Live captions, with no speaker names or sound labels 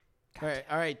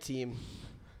All right, team.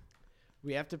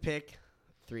 We have to pick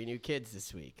 3 new kids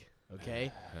this week.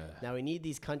 Okay. Now we need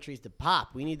these countries to pop.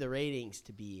 We need the ratings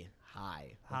to be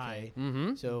high. Okay.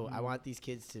 Mm-hmm. So I want these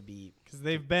kids to be Because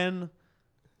they've been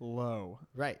low.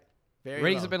 right. Very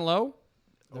Ratings low. have been low?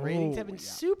 The ratings have been yeah.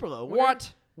 super low.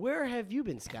 What? Where have you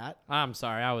been, Scott? I'm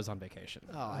sorry. I was on vacation.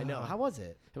 Oh, I know. How was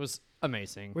it? It was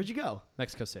amazing. Where'd you go?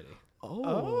 Mexico City.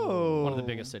 Oh. One of the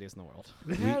biggest cities in the world.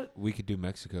 We could do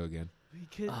Mexico again. We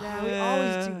could. we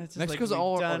always do. It's just Mexico's we've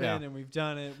all- done yeah. it and we've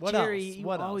done it. What Jerry, else? you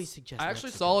What always else? suggest. I actually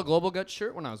Mexico. saw a Global Gut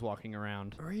shirt when I was walking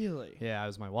around. Really? Yeah, it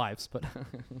was my wife's, but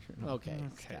Okay.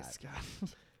 Okay, Scott. Scott.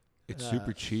 It's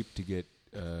super cheap to get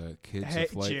kids Hey, a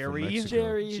flight Jerry. from Mexico.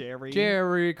 Jerry.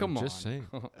 Jerry, come on. Just saying.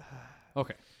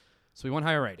 Okay, so we want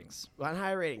higher ratings. On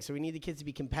high rating, so we need the kids to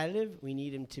be competitive. We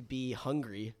need them to be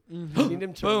hungry. Mhm. We need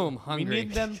them to Boom, We hungry.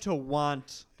 need them to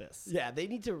want this. Yeah, they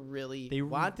need to really They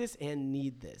want this and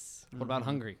need this. What about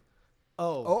hungry?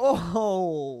 Oh.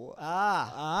 Oh.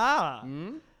 Ah.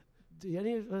 Hmm? Do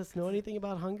any of us know anything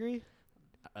about hungry?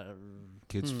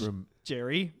 Kids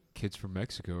Jerry. from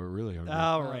Mexico are really hungry.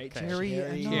 All right, Okay. Jerry.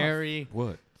 Jerry. enough. Jerry.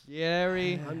 What?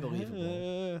 Jerry.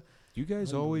 Unbelievable. You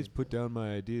guys always put down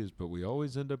my ideas, but we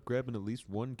always end up grabbing at least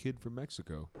one kid from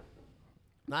Mexico.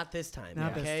 Not this time.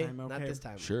 Not this okay? time, Not okay. this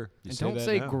time. Sure. You And say don't that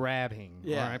say now. grabbing.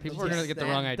 Yeah. All right, people Just are going to get the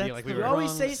wrong idea. that's Like the we We were always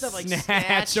wrong say stuff like snatch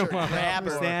snatch or 'em up. grab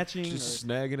or Snatching. Just or-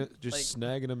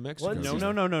 snagging a Mexico. Once No, you-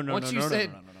 no, no, no, no. Once no, you no, said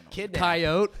no, no, no, no, no. kidnap.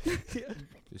 coyote.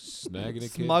 Just snagging a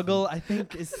kid. Smuggle, I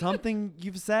think, is something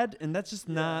you've said, and that's just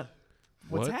not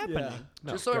what's What? happening. Yeah.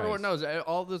 No, Just so everyone guys. knows,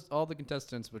 all the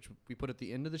contestants, which we put at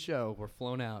the end of the show, were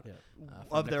flown out from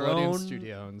Of their Nickelodeon own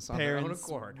studios on their own Parents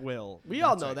accord. will. We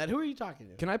all That's know right. that. Who are you talking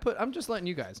to? Can I put? I'm just letting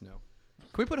you guys know. Can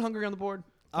we put hungry on the board?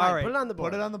 Fine, All right, put it on the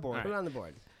board. Put it on the board. All Put it on the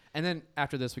board. And then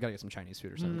after this, we gotta get some Chinese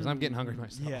food or something because I'm getting hungry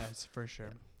myself. Yes, for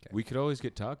sure. We could always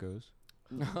get tacos.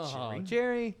 Oh,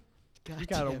 Jerry. God You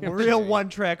got a damn it, real Jerry.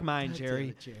 one-track mind, God damn Jerry.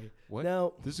 it, Jerry. What?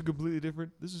 Now, This is completely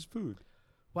different. This is food.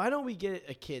 why don't we get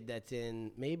a kid that's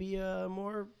in maybe a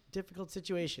more difficult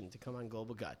situation to come on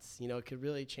Global Guts? You know, it could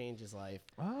really change his life.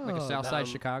 Oh, Like a Southside um,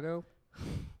 Chicago.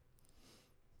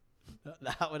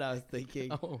 Not what I was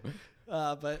thinking. Oh,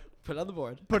 But put it on the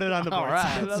board. Put it on the All board.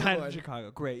 right. Put it on the Outside board. of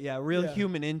Chicago. Great. Yeah, real Yeah.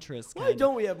 human interest. Why kind of.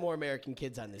 don't we have more American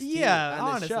kids on this team? Yeah, on this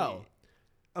honestly. show?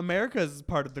 America's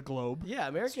part of the globe. Yeah,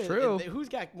 America. true. Who's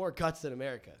got more guts than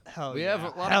America? Hell We yeah. have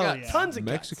a lot of Hell guts. yeah. Tons of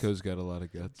Mexico's got a lot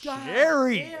of guts. guts. God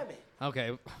Jerry. damn it.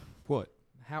 okay. What?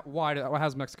 Why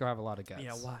does Mexico have a lot of guts?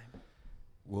 Yeah, why?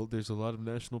 Well, there's a lot of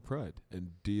national pride,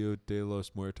 and Dia de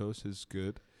los Muertos is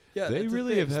good. Yeah, They that's the really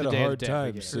thing. have It's had the a Day of hard Dead, time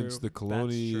we get it. since True. the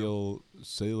colonial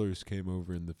sailors came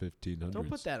over in the 1500s. Don't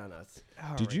put that on us.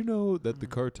 All Did right. you know that the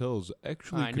cartels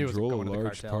actually I knew it was control a going to the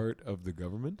large cartel. part of the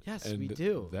government? Yes, and we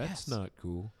do. That's Yes. not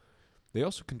cool. They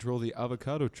also control the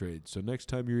avocado trade. So next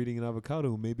time you're eating an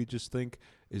avocado, maybe just think,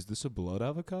 is this a blood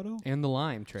avocado? And the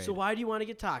lime trade. So why do you want to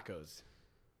get tacos?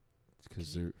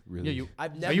 Because they're really... yeah, you.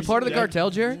 I've Are never you part of seen the cartel,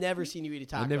 Jerry? Never seen you eat a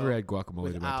taco. I never had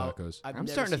guacamole to my without- tacos. I've I'm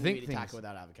never starting to seen think you eat a taco things-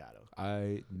 without avocado. I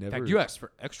In never... fact, you asked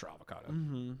for extra avocado.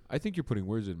 Mm-hmm. I think you're putting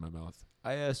words in my mouth.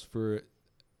 I asked for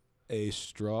a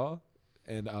straw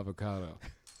and avocado.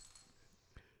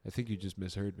 I think you just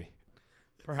misheard me.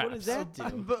 Perhaps. What does that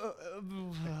do?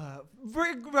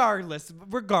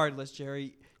 Regardless,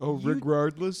 Jerry. Oh, You-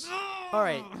 regardless? All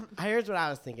right, here's what I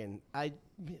was thinking.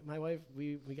 My wife,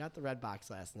 we got the Red Box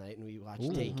last night and we watched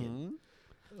Ooh. Taken.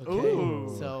 Mhm. Okay,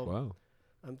 Ooh. so Wow.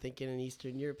 I'm thinking an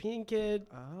Eastern European kid.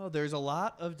 Oh, there's a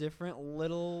lot of different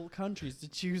little countries to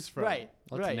choose from. Right,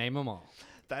 Let's right. name them all.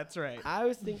 That's right. I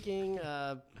was thinking.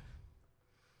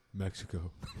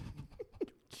 Mexico.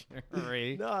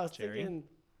 Jerry. No, I was Jerry? thinking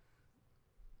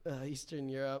Eastern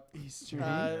Europe. Eastern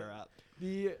Uh, Europe.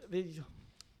 The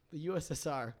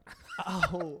USSR.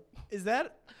 Oh, is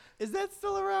that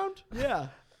still around? Yeah.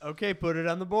 Okay, put it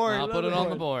on the board. I'll put it on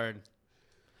the board. board.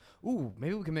 Ooh,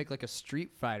 maybe we can make like a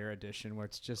Street Fighter edition where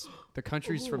it's just the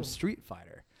countries from Ooh. Street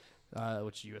Fighter,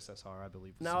 which USSR, I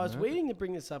believe. Now I was in that. waiting to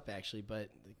bring this up actually, but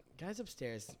the guys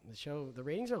upstairs, the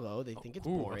ratings are low. They think it's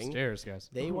Ooh, boring. upstairs, guys.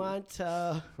 They want.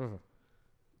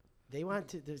 They want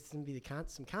to. There's going to be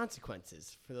some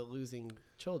consequences for the losing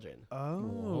children.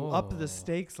 Oh, up Whoa. the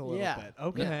stakes a little Yeah. bit.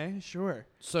 Okay, sure.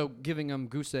 So giving them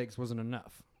goose eggs wasn't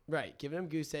enough. Right, giving them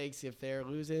goose eggs if they're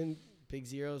losing big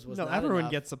zeros was No, not everyone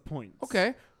enough. gets a point.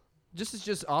 Okay. This is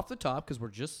just off the top because we're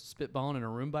just spitballing in a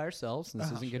room by ourselves and this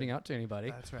Oh, isn't sure. getting out to anybody.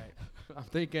 That's right. I'm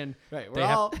thinking Right, They we're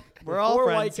have- all We're all four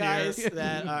friends white guys here.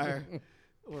 that are.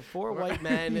 We're four white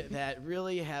men that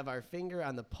really have our finger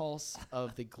on the pulse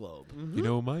of the globe. You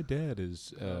know, my dad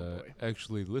is Oh, boy.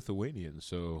 actually Lithuanian,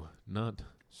 so not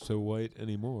so white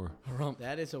anymore.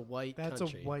 That is a white That's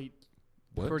country. a white.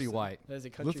 What? Pretty white. That is a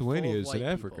country Lithuania full of is white in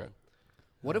Africa. people.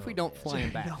 What if we Oh, don't man. fly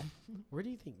him back? Where do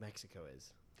you think Mexico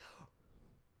is?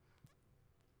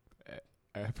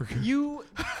 Africa. You,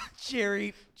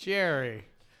 Jerry. Jerry.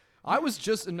 I was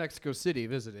just in Mexico City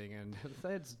visiting, and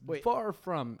that's Wait. far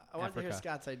from I want to hear Africa.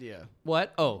 Scott's idea.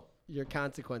 What? Oh, Your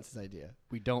consequences idea.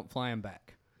 we don't fly them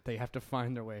back. They have to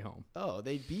find their way home. Oh,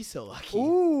 they'd be so lucky.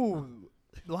 Ooh,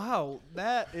 wow,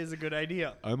 that is a good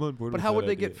idea. I'm on board. But with how that would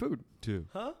they idea, get food? too?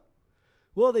 Huh?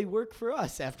 Well, they work for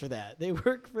us after that. They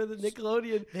work for the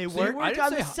Nickelodeon. They So work- you I work didn't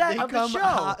on the say set They of the come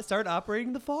show. start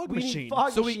operating the fog We need machine.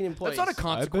 fog So machine employees. that's not a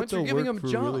consequence. You're they'll giving work them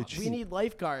for really jobs. cheap. We need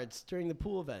lifeguards during the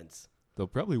pool events. They'll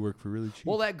probably work for really cheap.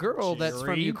 Well, that girl that's from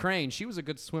Jerry? Ukraine, she was a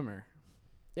good swimmer.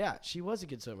 Yeah, she was a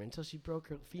good swimmer until she broke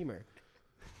her femur.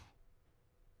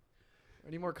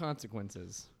 Any more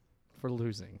consequences for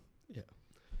losing?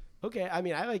 Okay, I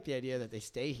mean, I like the idea that they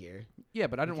stay here. Yeah,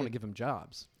 but I don't want to Okay. give them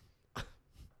jobs.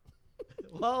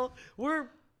 Well, we're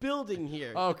building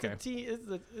here. Okay. This is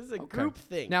a Okay. group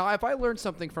thing. Now, if I learned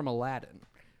something from Aladdin,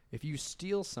 if you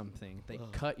steal something, they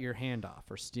Ugh. cut your hand off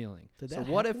for stealing. Did So that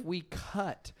what if happen? we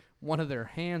cut one of their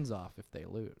hands off if they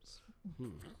lose?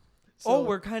 Oh,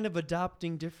 we're kind of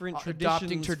adopting different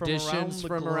Adopting traditions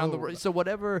from around the globe. world. So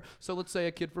whatever. So let's say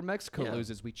a kid from Mexico Yeah.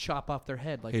 loses, we chop off their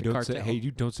head like hey, the don't cartel. say. Hey,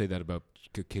 you don't say that about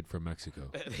a kid from Mexico.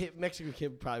 Mexican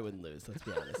kid probably wouldn't lose. Let's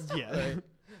be honest. Yeah. Right?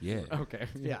 Yeah. Okay.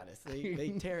 Let's be honest. They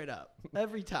tear it up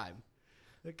every time.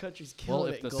 The country's Well,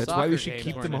 killing if it. the in That's gold. why we soccer should games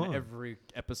keep weren't them in on. every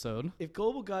episode. If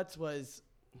Global Guts was,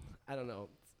 I don't know,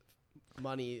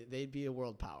 money, they'd be a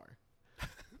world power.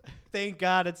 Thank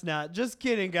God it's not. Just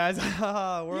kidding, guys.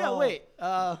 Wait.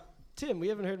 Tim, we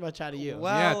haven't heard much out of you.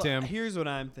 Well, Yeah, Tim. here's what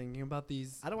I'm thinking about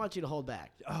these. I don't want you to hold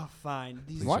back. Oh, fine.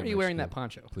 These. Please Why say are you wearing that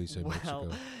Mexico. poncho? Please say Well, Mexico.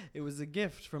 it was a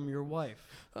gift from your wife.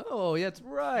 Oh, yeah, that's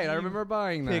right. I You remember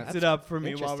buying that. Picked it up for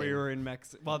me while we interesting. were in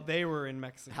Mexico. While they were in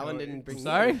Mexico. Helen didn't bring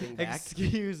Sorry? me anything back.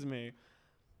 Excuse me.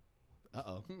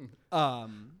 Uh-oh.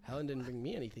 Helen didn't bring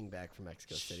me anything back from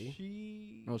Mexico City.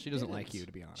 She. Well, she doesn't like didn't. you,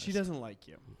 to be honest. She doesn't like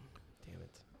you. Damn it.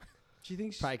 She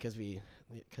thinks. Probably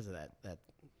because of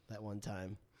that one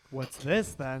time. What's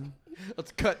this then?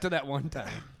 Let's cut to that one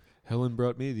time. Helen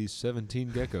brought me these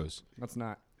 17 geckos. That's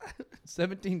not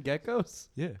 17 geckos.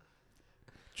 Yeah.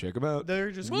 Check them out.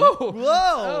 They're just. Whoa! Whoa!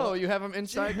 Oh, you have them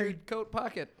inside your coat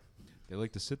pocket. They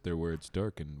like to sit there where it's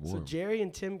dark and So warm. Jerry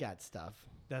and Tim got stuff.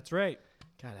 That's right.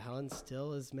 God, Helen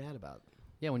still is mad about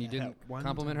Yeah, when you That didn't one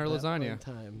compliment time. her that one lasagna.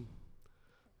 time.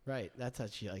 Right, that's how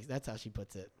she likes. That's how she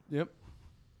puts it. Yep.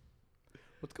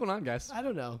 What's going on, guys? I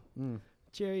don't know. Mm.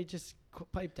 Jerry, just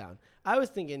pipe down. I was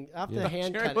thinking off Yeah. the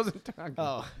hand. Jerry cut- wasn't talking.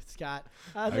 Oh, Scott,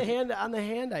 on the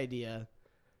hand idea.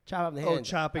 Chop off the hand. Oh,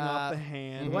 chopping off the My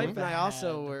hand. wife Mhm. and I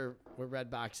also were red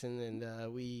boxing,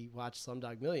 and we watched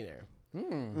Slumdog Millionaire.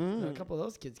 Mm. A couple of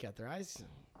those kids got their eyes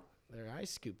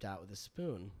scooped out with a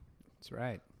spoon. That's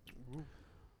right.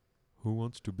 Who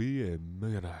wants to be a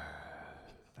millionaire?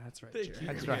 That's right, Thank Jerry. you.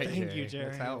 That's right, Thank Jerry. you, Jerry.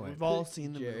 That's how it went. We've all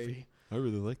seen the Jerry. movie. I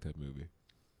really like that movie.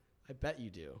 I bet you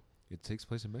do. It takes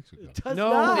place in Mexico. It does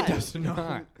No, not. it does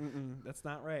not. That's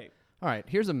not right. All right,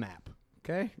 here's a map,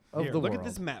 okay, of Here, the look world. at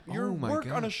this map. Oh You my work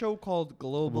on a gosh. show called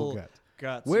Global Guts.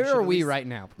 Guts. You Where should are at we least- right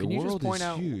now? Can The you just world point is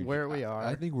out huge. where we are?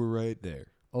 I think we're right there.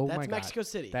 Oh That's my God. Mexico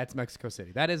City. That's Mexico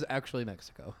City. That is actually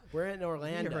Mexico. We're in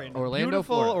Orlando. You're in Orlando,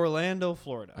 beautiful Florida. Orlando,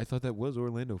 Florida. I thought that was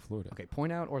Orlando, Florida. Okay,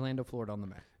 point out Orlando, Florida on the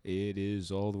map. It is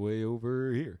all the way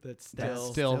over here. That's That's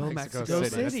still, still still Mexico, Mexico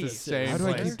City. That's City. the same How do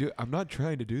I place. keep doing? I'm not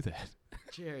trying to do that.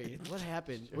 Jerry. What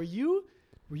happened? Were you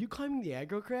climbing the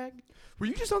aggro crag? Were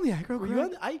you just on the aggro Were you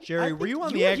on? I Jerry, I were think you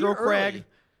on were the aggro here crag? early.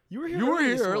 You were here. You were early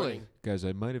here this early. morning. Guys,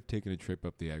 I might have taken a trip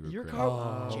up the aggro Your crag.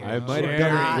 car. Oh, Jerry, I might have Jerry.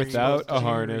 done Not it without supposed a to.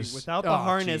 harness. Without the Oh,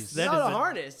 harness, jeez. that Not is a a-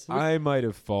 harness. I might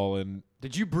have fallen.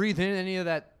 Did you breathe in any of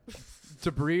that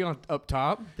debris on up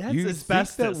top? That's you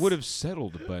asbestos. think that would have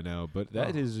settled by now, but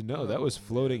that is no. That was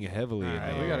floating heavily in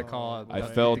Alright, the we got air. to call it. I the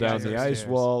fell down guys the ice upstairs.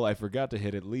 wall. I forgot to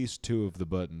hit at least 2 of the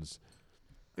buttons.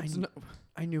 It's I no-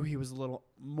 I knew he was a little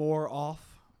more off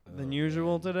than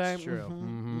usual today. It's true.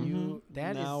 Mhm. You.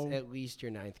 That is Now- at least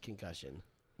your 9th concussion.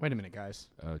 Wait a minute, guys.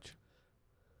 Ouch.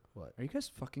 Are you guys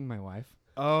fucking my wife?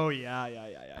 Oh yeah.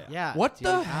 Yeah. What dude,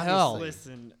 the hell?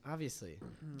 obviously. Listen, Obviously.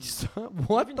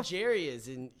 What Even the Jerry is,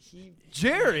 and he.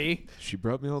 Jerry? She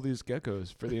brought me all these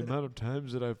geckos for the amount of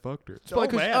times that I fucked her Oh,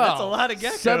 man, that's a lot of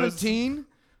geckos. 17?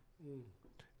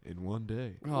 in one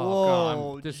day. Oh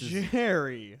whoa, God, this is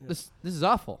Jerry. this is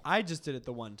awful. I just did it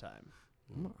the one time.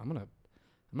 I'm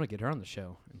gonna get her on the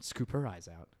show and scoop her eyes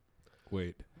out.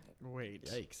 Wait, Wait.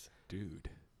 Yikes, dude.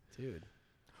 dude.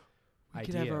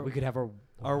 could have idea. our- We could have our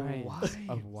wives.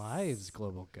 wives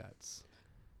global guts.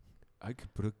 I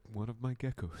could put one of my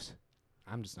geckos.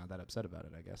 I'm just not that upset about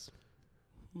it, I guess.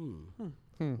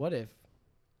 What if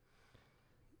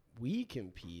we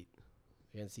compete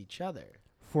against each other?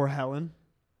 For Helen.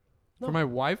 For my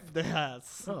wife?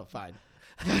 Yes. Oh, fine.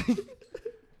 Fine.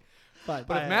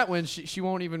 But if Matt wins, she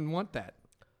won't even want that.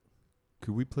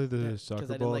 Could we play the soccer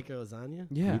because I didn't ball? like your lasagna.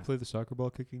 Could we play the soccer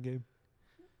ball kicking game?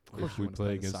 Of course If you we wanna play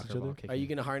the against soccer each other? ball kicking. Are you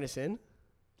gonna harness in?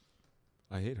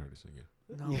 I hate harnessing it.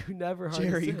 No. You never harness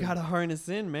Jerry, you in. gotta harness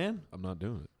in, man. I'm not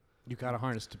doing it. You got a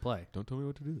harness to play. Don't tell me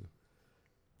what to do.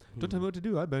 Don't tell me what to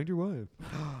do. I banged your wife.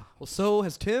 Well, so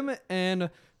has Tim and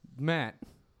Matt.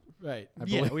 Right. I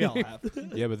Yeah, believe. we all have.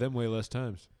 Yeah, but them way less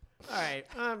times. All right.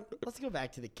 Let's go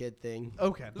back to the kid thing.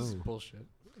 Okay. This is Oh. bullshit.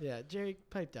 Yeah, Jerry,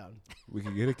 pipe down. We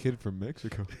could get a kid from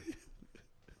Mexico.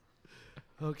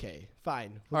 Okay,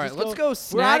 fine. All right, just let's go We're out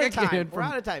snag a of time. kid We're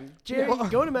from out of time. Jerry,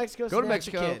 go to Mexico. Go to snag the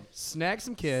Mexico, Kid. snag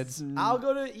some kids. I'll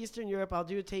go to Eastern Europe. I'll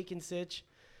do a take and sitch.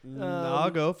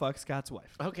 I'll go fuck Scott's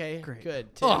wife. Okay, Great.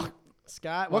 good. Tim, Ugh.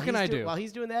 Scott, What while can he's I do? While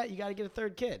he's doing that, you got to get a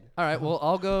third kid. All right, well,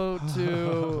 I'll go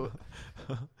to.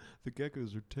 The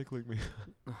geckos are tickling me.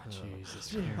 Oh,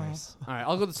 Jesus Christ. All right,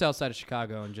 I'll go to the south side of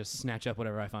Chicago and just snatch up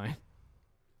whatever I find.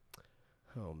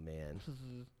 Oh man,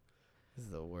 this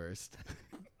is the worst.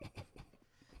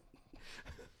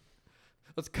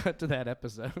 Let's cut to that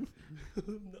episode.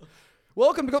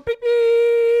 Welcome to Go Beep Beep.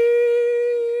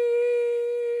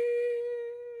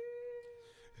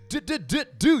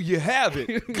 Do you have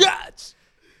it? Guts!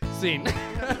 Scene.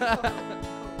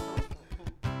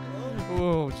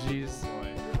 Oh, jeez.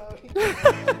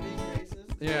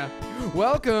 Yeah.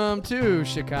 Welcome to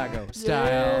Chicago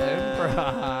Style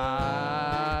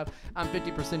Improv. I'm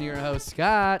 50% of your host,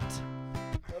 Scott.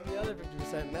 I'm the other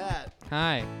 50% Matt.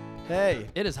 Hi. Hey,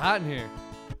 It is hot in here.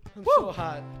 I'm so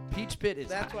hot. Peach Pit is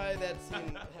That's hot. why that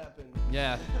scene happened.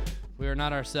 Yeah. We are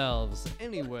not ourselves.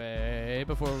 Anyway,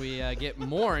 before we get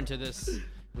more into this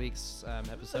week's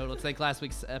episode, let's thank last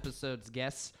week's episode's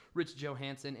guests, Rich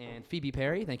Johansson and Phoebe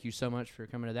Perry. Thank you so much for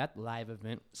coming to that live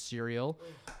event serial.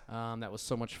 That was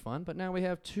so much fun. But now we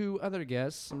have two other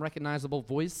guests, some recognizable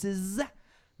voices.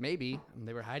 Maybe.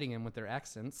 They were hiding them with their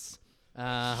accents.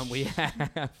 We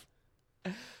have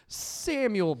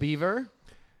Samuel Beaver.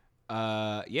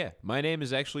 Yeah, my name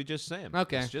is actually just Sam.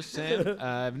 Okay. It's just Sam.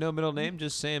 I have no middle name,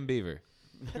 just Sam Beaver.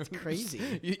 That's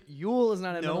crazy. Yule is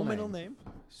not a No middle middle name.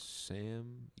 Sam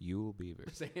Yule Beaver.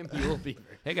 Samuel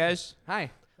Beaver. Hey, guys.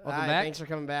 Hi. Welcome Hi, back. Thanks for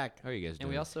coming back. How are you guys doing? And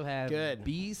we also have Good.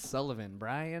 B. Sullivan,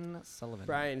 Brian Sullivan.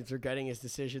 Brian is regretting his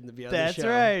decision to be on That's the show.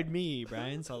 right, me,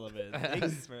 Brian Sullivan.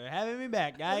 Thanks for having me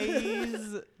back,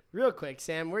 guys. Real quick,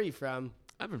 Sam, where are you from?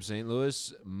 I'm from St.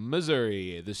 Louis,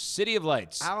 Missouri, the city of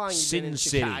lights. How long you Sin been in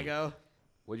City. Chicago?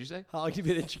 What'd you say? How long you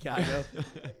been in Chicago?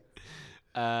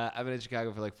 I've been in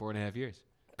Chicago for like 4.5 years.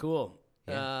 Cool.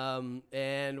 Yeah.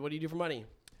 And what do you do for money?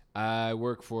 I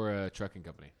work for a trucking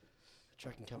company. A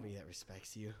trucking company that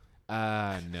respects you.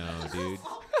 No, dude.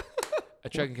 A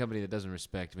trucking company that doesn't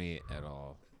respect me at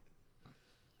all.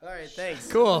 All right, thanks.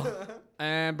 Cool.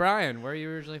 And Brian, where are you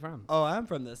originally from? Oh, I'm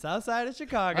from the south side of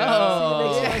Chicago.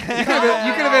 Oh. Yeah.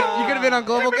 You could have been on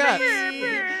Global Guts. You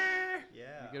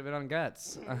Yeah. could have been on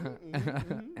Guts.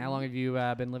 How long have you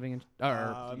been living in? Or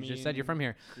I you just said you're mean, from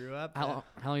here. Grew up. How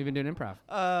long have you been doing improv?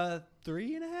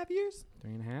 3.5 years.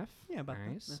 3.5. Yeah, about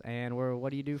that, Nice. And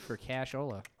what do you do for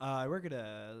Cashola? I work at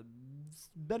a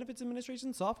benefits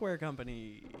administration software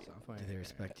company. Software. Do they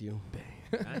respect you?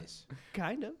 Nice.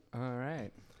 Kind of. All right.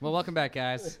 Well, welcome back,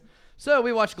 guys. So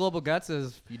we watched Global Guts,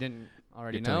 as you didn't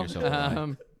already You're know. telling yourself a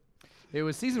lie. It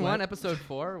was season 1, episode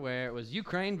 4, where it was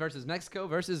Ukraine versus Mexico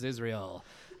versus Israel.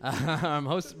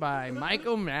 Hosted by Mike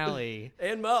O'Malley.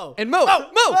 And Mo. And Mo!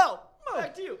 Mo!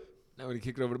 Back to you. Now we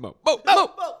kick it over to Mo. Mo!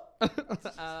 Mo!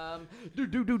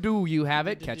 Do you have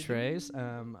it? Catchphrase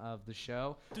of the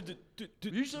show.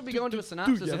 Usually we go into a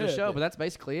synopsis of the show, but that's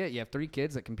basically it. You have 3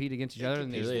 kids that compete against each other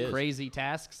in these really is. crazy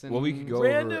tasks. And Well, we could go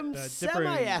Random over.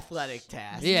 semi-athletic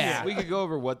tasks. Yeah. We could go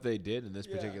over what they did in this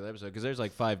particular episode because there's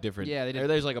like 5 different. Yeah, they did. Or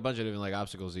there's like a bunch of different like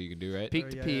obstacles that you can do, right?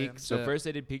 Peak to Yeah, peak. yeah. So first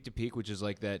they did peak to peak, which is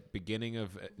like that beginning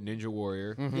of Ninja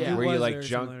Warrior, Yeah. where It you was like very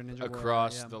jump similar to Ninja Warrior,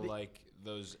 across yeah. the like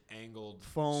those angled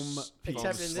Foam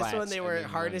Except in this slats one, they and were then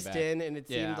run harnessed back. in, and it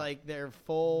seemed Yeah. like their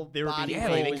full They were body being- Yeah,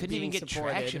 weight like they was couldn't even being get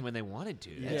supported. traction when they wanted to.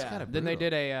 That's Yeah. kind of Then they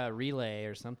did a relay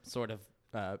or some sort of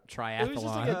triathlon. It was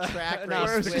just like a track An race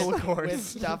obstacle with, course. with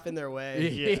stuff in their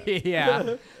way.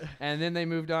 Yeah. And then they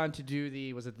moved on to do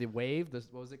the wave?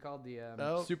 What was it called?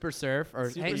 The Super Surf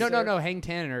or Super hang, Surf. no, Hang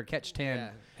 10 or Catch 10. Yeah.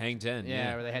 Hang 10.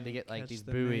 Yeah, where they had to get like Catch these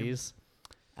the name. buoys.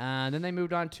 Then they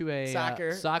moved on to a soccer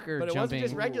But it jumping. wasn't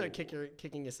just regular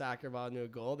kicking a soccer ball into a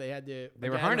goal. They had to. They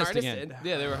were harnessed again. in.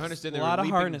 Yeah, they were harnessed in. They A lot were of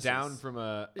leaping harnesses. down from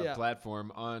a Yeah.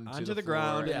 platform onto the floor,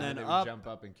 ground and then then they would up. jump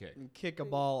up and kick. And kick a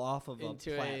ball off of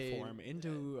Into a a- platform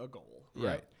into a goal.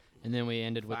 Right. And then we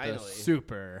ended with the Finally.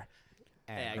 super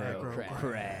Aggro aggro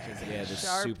crag. Yeah, the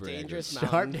Sharp, super dangerous aggro. mountain.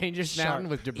 sharp, dangerous mountain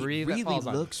with debris that falls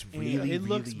on. It looks very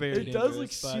It does look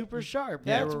dangerous, but super sharp.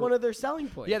 Yeah. That's one of their selling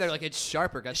points. Yeah, they're like it's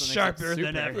sharper. That's what makes it sharper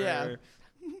than super. ever. Yeah.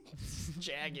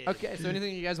 jagged. Okay, so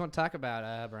anything you guys want to talk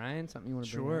about, Brian? Something you want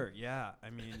to bring up? Sure, yeah. I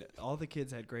mean, all the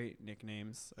kids had great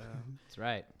nicknames. That's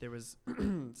right. There was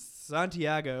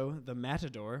Santiago, the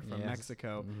Matador from Yes.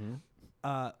 Mexico.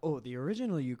 Mm-hmm. The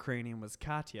original Ukrainian was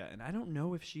Katya, and I don't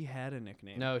know if she had a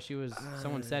nickname. No, she was.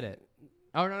 Someone said it.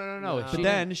 Oh no! No. But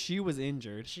then she was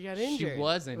injured. She got injured.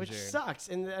 was Which injured. sucks.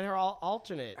 And then her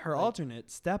alternate. Her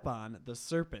alternate, Stepan, the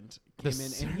serpent, The came in,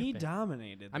 and he serpent.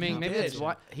 dominated. I the mean, maybe that's competition.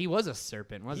 what he was a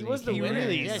serpent, wasn't He was the He winner.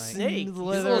 really- Yeah, like- snake. He's a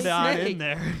slithered little on snake. in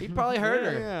there. He probably hurt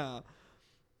her. Yeah.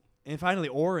 And finally,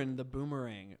 Oren, the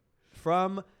boomerang,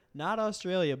 from not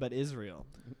Australia but Israel.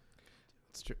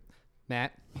 It's true.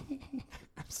 Matt,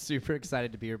 I'm super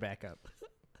excited to be your backup.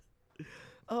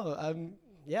 Oh,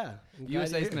 yeah. I'm glad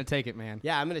USA's you're gonna take it, man.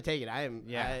 Yeah, I'm gonna take it. I am.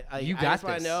 Yeah. I You got just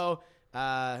want this. to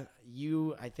know.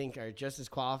 You, I think, are just as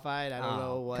qualified. I don't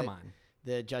know what Come on.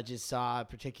 the judges saw,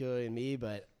 particularly in me,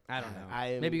 but I don't know. I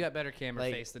am- Maybe you got better camera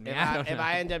like, face than me. if I don't if know.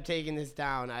 I end up taking this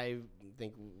down, I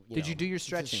think. Did you do your it's a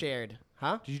stretching? shared?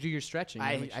 Huh? Did you do your stretching?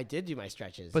 I did do my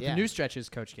stretches. But yeah. the new stretches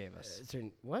coach gave us. Is there-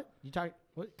 what you talk?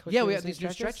 What? Coach Yeah, gave we us have these new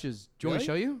stretches. Do you want me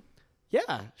to Really? show you?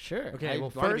 Yeah, sure. Okay, I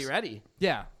well, wanna be first- ready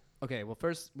Yeah. Okay. Well,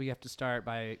 first we have to start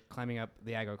by climbing up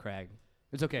the Aggro Crag.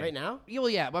 It's okay. right now. Yeah, well,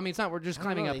 yeah. But I mean, it's not. We're just I don't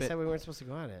climbing know, up they it. said we weren't supposed to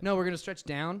go on it. No, we're gonna stretch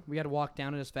down. We got to walk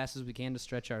down it as fast as we can to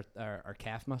stretch our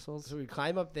calf muscles. So we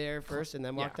climb up there first and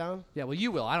then walk Yeah. down. Yeah. Well,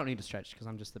 you will. I don't need to stretch because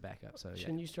I'm just the backup. So yeah.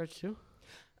 Shouldn't you stretch too?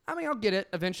 I mean, I'll get it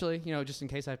eventually. You know, just in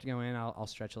case I have to go in, I'll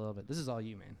stretch a little bit. This is all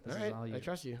you, man. This All is right, all you. I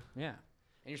trust you. Yeah. And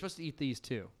you're supposed to eat these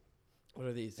too. What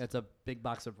are these? It's a big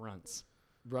box of runts.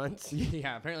 Runts.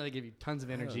 Yeah. Apparently they give you tons of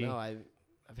energy. No, I've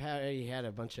already had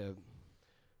a bunch of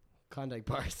Klondike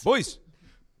bars. Boys,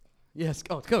 Yes.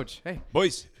 Oh, coach. Hey.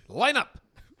 boys, line up.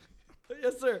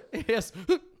 Yes, sir. Yes.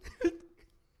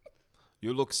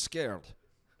 You look scared.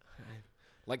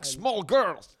 Like small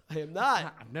girls. I am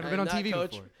not. I've never I been am on not, TV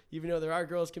coach, before. even though there are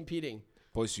girls competing.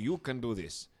 Boys, you can do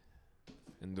this.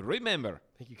 And remember,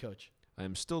 Thank you, coach. I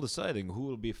am still deciding who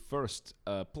will be first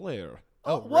player.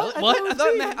 Oh, What? I What? thought it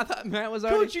was me. I thought Matt was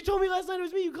already. Coach, you told me last night it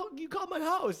was me. You called my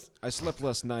house. I slept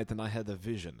last night and I had a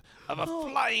vision of a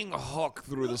flying hawk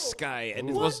through the sky, and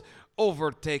it What? was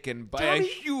overtaken by a Tommy?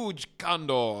 huge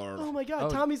condor. Oh my God, Oh.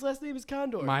 Tommy's last name is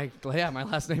Condor. My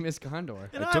last name is Condor.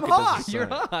 and I I'm took it as a Hawk. sign. You're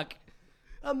Hawk.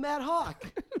 I'm Matt Hawk.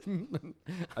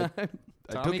 I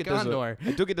Tommy took it Condor.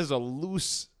 I took it as a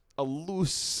loose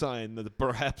sign that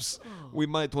perhaps we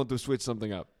might want to switch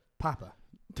something up. Papa,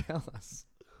 tell us,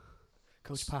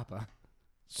 Coach Papa.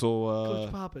 So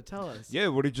Coach Papa, tell us. yeah,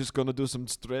 we're just gonna do some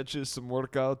stretches, some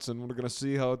workouts, and we're gonna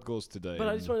see how it goes today. But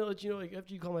I just want to let you know, like,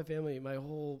 after you call my family, my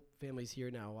whole family's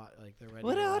here now. Like, they're ready.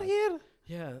 We're to out watch. here.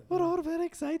 Yeah. We're all very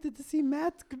excited to see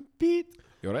Matt compete.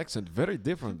 Your accent very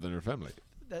different than your family.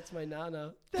 That's my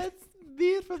nana. That's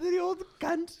me from the old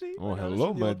country. Oh, Nana's hello,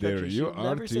 from the my old dear. country. You She'll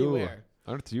never say where.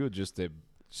 aren't you just a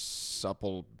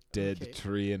supple dead Okay.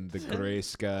 tree in the gray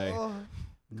sky? Oh,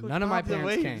 Coach None of my Pop, the parents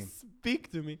way you came.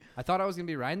 Speak to me. I thought I was gonna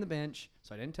be riding the bench,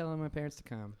 so I didn't tell my parents to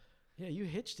come. Yeah, you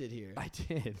hitched it here. I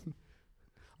did,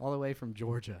 all the way from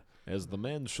Georgia. As the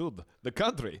man should. The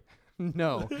country.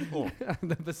 No, Oh.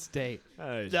 the state.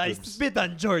 I spit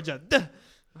on Georgia. Duh.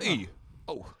 Hey.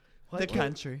 Oh, What? The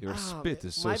country. your Ah, spit man.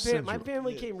 is so my sensual.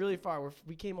 family came really far.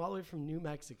 We came all the way from New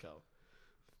Mexico.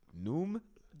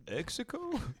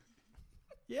 Mexico?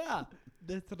 Yeah,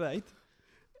 That's right.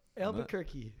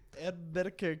 Albuquerque.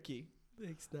 Albuquerque.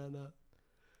 Thanks, Nana.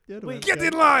 You're Wait, Get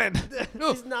in line!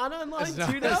 Is Nana in line It's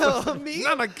too not- now? me?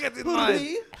 Nana, get in line!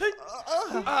 Me?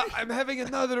 I'm having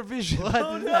another vision.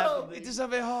 Oh, no. It is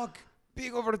of a hawk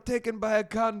being overtaken by a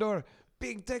condor,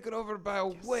 being taken over by a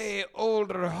way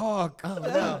older hawk. Oh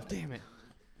no! Damn it!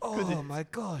 Oh my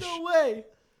gosh. No way.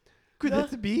 Could No.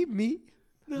 it be me?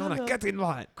 Nana, get in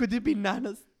line. Could it be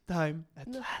Nana's time at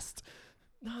No. last?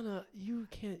 Nana, you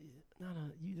can't.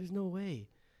 Nana, there's no way.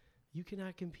 You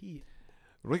cannot compete.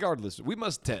 Regardless, we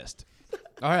must test.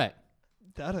 All right.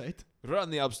 All right. Run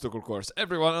the obstacle course.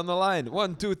 Everyone on the line.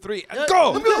 1, 2, 3, and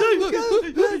go!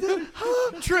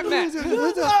 Trip Matt.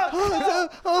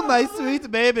 Oh, my sweet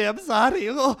baby, I'm sorry.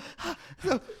 Oh,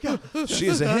 She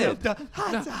is ahead.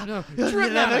 No. You'll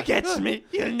never catch me.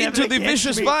 You'll never Into the catch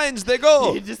vicious me. vines they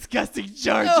go. You disgusting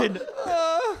Georgian.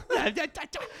 And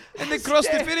they cross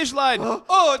the finish line. Oh.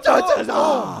 Oh, Oh.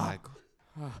 oh my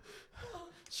God.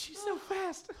 She's so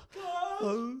fast.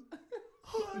 Oh.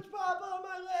 Papa on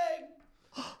my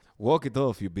leg. Walk it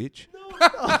off, you bitch.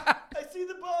 I see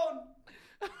the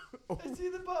bone. I see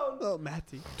the bone. Oh,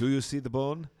 Matty. Do you see the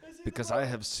bone? I see Because the I bone.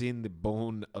 have seen the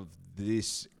bone of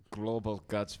this Global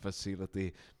Guts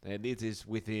facility, and it is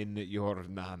within your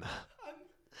nana.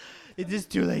 It is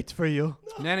too late for you.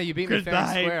 Nana, you beat me fair and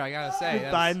Goodbye. square. I gotta say,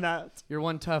 Goodbye, that's- Nat. you're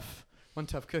one tough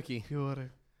cookie.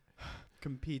 Your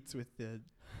competes with the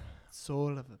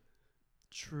soul of a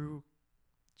true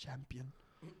champion.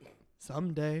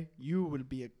 Someday you will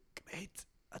be a great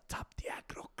atop the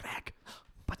aggro crack,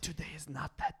 but today is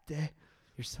not that day.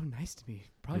 You're so nice to me.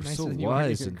 Probably You're nicer so than you are to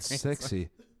wise your and grandson. sexy.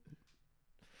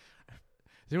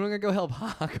 Is anyone gonna go help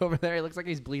Hawk over there? He looks like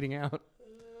he's bleeding out.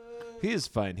 He is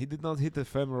fine. He did not hit the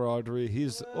femoral artery.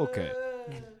 He's okay.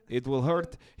 It will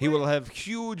hurt. He will have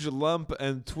huge lump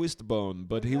and twist bone,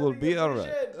 but he will be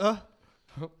alright. I'm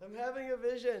having a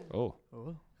vision. Oh,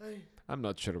 Hey, I'm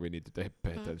not sure we need to pay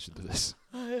attention to this.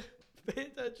 pay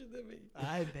attention to me.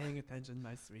 I'm paying attention,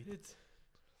 my sweet.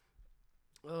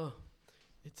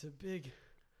 It's a big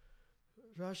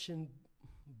Russian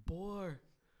boar,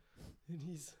 and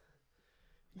he's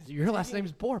Your last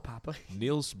name's Boar, Papa.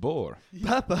 Niels Bohr.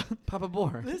 Papa. Papa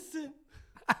Boar. Listen.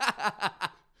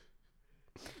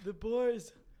 The boar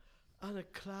is on a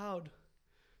cloud,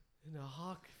 and a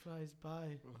hawk flies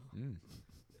by, Mm.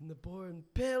 and the boar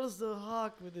impales the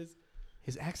hawk with his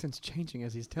His accent's changing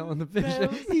as he's telling the vision.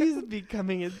 impales, He's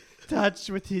becoming in touch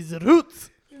with his roots.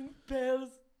 impales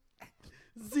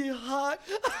the hawk.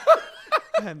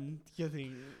 I'm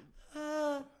getting.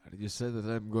 Ah, You said that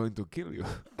I'm going to kill you.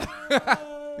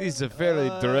 This is a fairly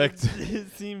direct. It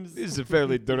seems. This is a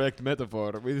fairly direct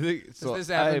metaphor. We think, If so this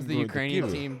I happens, am the going to Ukrainian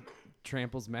kill you. team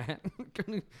tramples Matt.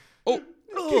 Oh.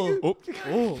 Oh.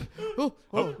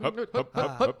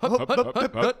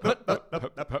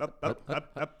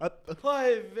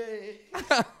 Oy vey.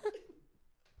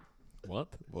 What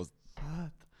was?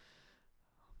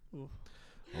 What?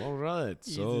 All right,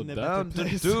 He's so in a better down to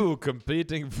place. 2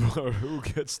 competing for who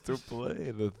gets to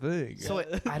play the thing. So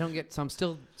I don't get. So I'm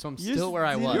still You're still where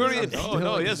I still- was. You're I'm in. still Oh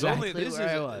no! Yes, only exactly this where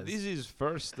I is was. this is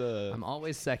first. I'm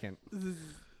always second.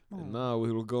 And now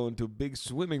we will go into big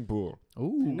swimming pool,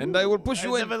 Ooh. and I will push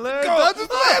you in. never learned Go! how to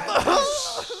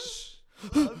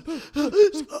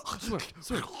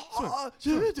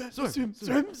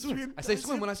Swim. I say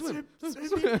swim when I swim.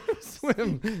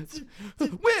 Swim.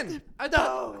 Win.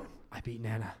 I beat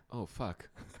Nana. Oh fuck!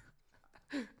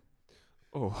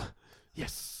 Oh,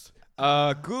 Yes.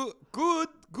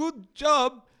 good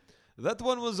job. That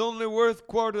one was only worth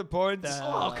quarter points.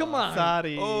 Oh, come on.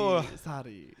 Sorry. Oh.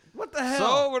 Sorry. What the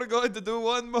hell? So we're going to do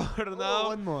one more now.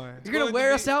 One more. You're gonna going to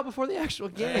wear be- us out before the actual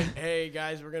game. Hey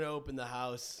guys, we're gonna open the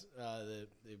house. The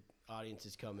audience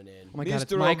is coming in. Oh my God,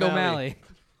 it's Mr. Mike O'Malley. O'Malley.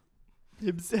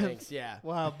 Himself. Thanks. Yeah,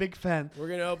 Wow, big fan. we're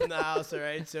gonna open the house. All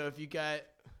right. So if you got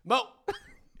Mo,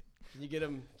 can you get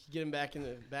him back in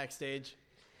the backstage?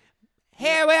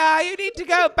 Here we are. You need to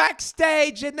go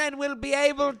backstage, and then we'll be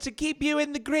able to keep you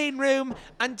in the green room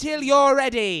until you're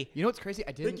ready. You know what's crazy?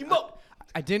 I Thank you, didn't. Mo.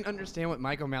 I didn't understand what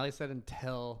Mike O'Malley said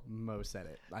until Mo said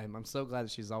it. I'm so glad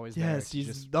that she's always there. Yes, to she's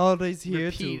just always here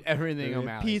repeat to everything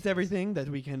O'Malley. repeat says. everything that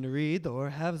we can read or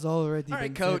has already All been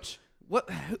right, Coach.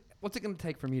 What's it gonna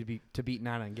take for me to beat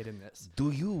Nana and get in this?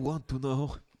 Do you want to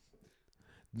know?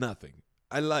 Nothing.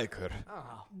 I like her.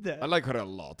 Oh. said. I like her a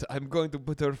lot. I'm going to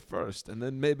put her first, and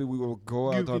then maybe we will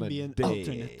go You out on can a be an date.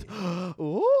 alternate.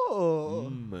 Oh.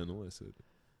 I know I said.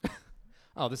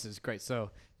 Oh, this is great.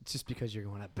 So it's just because you're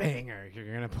going to bang her,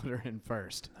 you're gonna put her in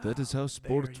first. That is how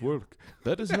sports you. work.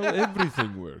 That is how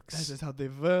everything works. That is how the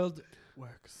world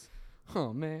works.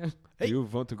 Oh man. Hey. You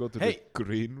want to go to Hey. the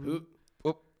green room?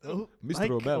 Who Oh, Mr.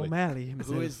 Mike O'Malley. O'Malley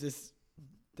himself. who is this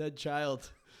dead child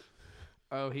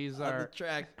Oh, he's on the our.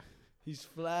 track? He's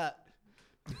flat.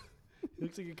 He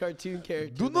looks like a cartoon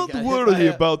character. Do that not got hit worry by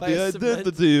a- about by the a cement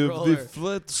identity of the roller.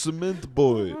 flat cement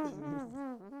boy,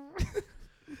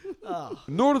 Oh.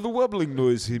 nor the wobbling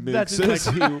noise he That makes is as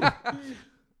he.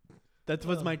 That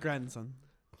was my grandson.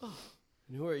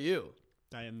 And who are you?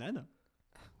 I am Nana.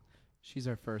 She's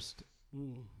our first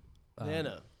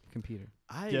Nana. computer.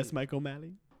 Yes, Mike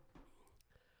O'Malley.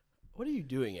 What are you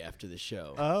doing after the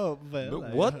show? Oh, well. No,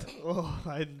 what? Oh,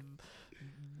 I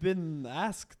been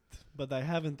asked, but I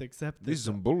haven't accepted. This is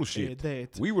some a bullshit.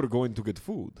 date. We were going to get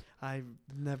food. I've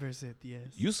never said yes.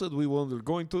 You said we were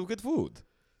going to get food.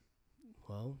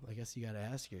 Well, I guess you got to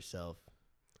ask yourself.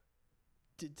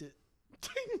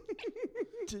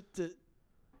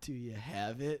 Do you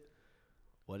have it?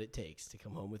 What it takes to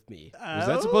come home with me? Was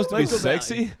that supposed to be Michael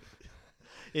sexy?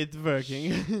 It's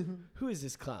working. Who is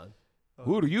this clown?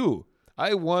 Who are you?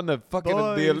 I won a fucking the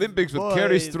Boys, Olympics with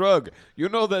Kerry boys. Strug. You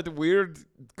know that weird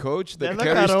coach that Della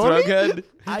Kerry Caroni? Strug had?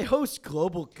 I host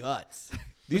Global Guts.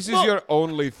 This is your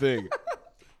only thing.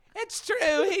 It's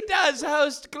true, he does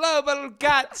host Global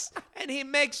Guts, and he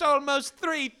makes almost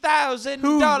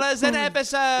 $3,000 an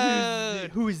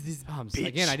episode. Who is this?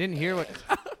 Again, I didn't hear what.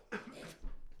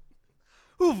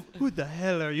 Who the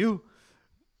hell are you?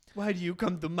 Why do you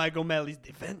come to Mike O'Malley's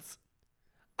defense?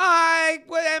 I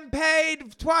am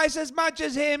paid twice as much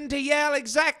as him to yell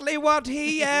exactly what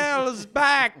he yells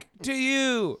back to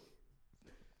you.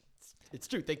 It's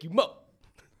true. Thank you, Mo.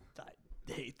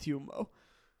 I hate you, Mo.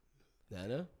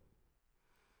 Nana?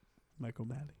 Mike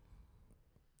O'Malley.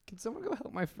 Can someone go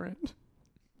help my friend?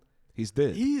 He's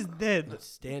dead. He's dead. I'm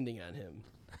standing on him.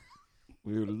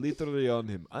 We were literally on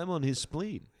him. I'm on his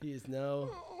spleen. He is now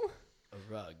a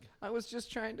rug. I was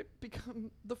just trying to become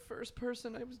the first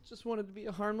person. I was just wanted to be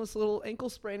a harmless little ankle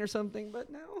sprain or something, but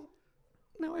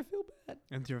now I feel bad.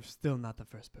 And you're still not the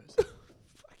first person.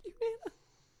 Fuck you, Nana.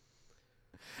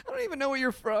 I don't even know where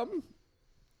you're from.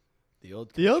 The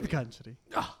old The old country.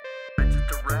 Riches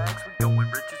to rags, we going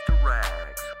riches to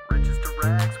rags. Riches to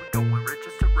rags, we going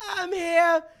riches to rags. I'm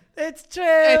here. It's true.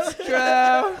 It's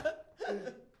true.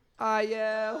 I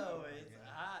yell.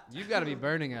 You've got to be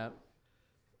burning up.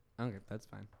 Okay, that's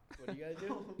fine. What do you gotta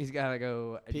do? He's got to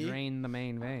go Pee? drain the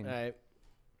main vein. All right.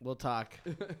 We'll talk.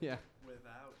 Yeah.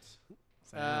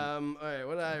 All right.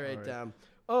 What did I write down?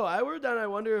 Oh, I wrote down. I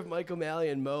wonder if Mike O'Malley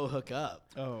and Mo hook up.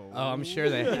 Oh. Oh, I'm sure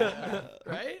they have.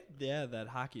 Right? Yeah, that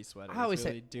hockey sweater I always is say-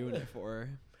 really doing it for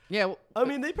her. Yeah. Well, I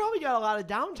mean, they probably got a lot of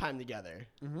downtime together.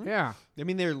 yeah. I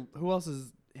mean, who else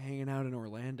is hanging out in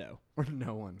Orlando? Or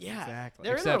no one. Yeah. Exactly.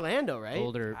 They're Except in Orlando, right?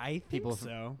 Older I think people. so.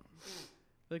 I feel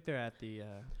like they're at the.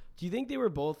 Do you think they were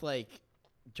both like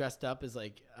dressed up as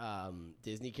like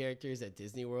Disney characters at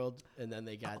Disney World, and then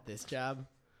they got this job?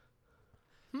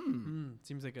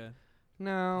 Seems like a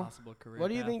No. possible career. What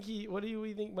do you path. think What do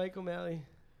you think, Mike O'Malley?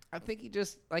 I think he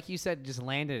just, like you said, just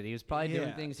landed it. He was probably doing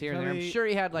Yeah, things here and there. I'm probably- sure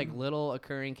he had like little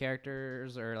occurring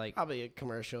characters or like. Probably a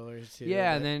commercial or two.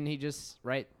 Yeah, but and then he just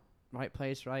right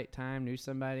place, right time, knew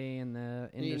somebody in the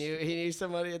industry. he knew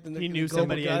somebody at the He knew Global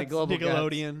somebody Guts. at Global Guts.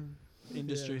 Nickelodeon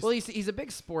Industries. Well, he's a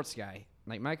big sports guy.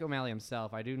 Like Mike O'Malley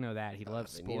himself, I do know that he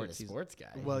loves They needed sports. a He's- sports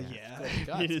guy. Well, It's yeah. Global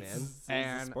Guts, It's man. a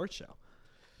And- sports show.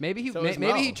 Maybe he So is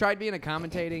maybe he Mo. tried being a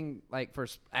commentating like for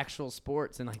actual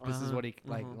sports, and like this is what he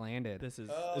like landed. This is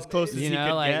Oh, as close as maybe. You he know,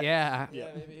 could like get. yeah. Yeah,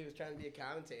 maybe he was trying to be a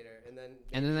commentator, and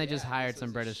then they just hired this some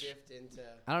was a British- shift into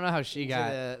I don't know how she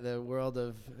got. the world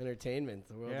of entertainment,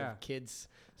 the world Yeah. of kids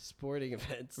sporting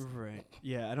events. Right.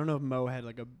 Yeah, I don't know if Mo had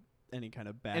like any kind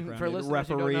of background And for in listeners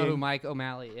who don't know who refereeing. Mike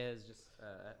O'Malley is, just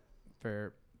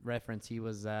for reference, he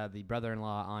was the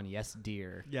brother-in-law on Yes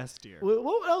Dear. Yes, dear.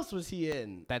 What else was he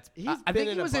in? That's He's I been think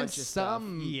in he a was in bunch of stuff.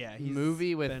 some Yeah, he's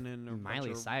movie with been in a bunch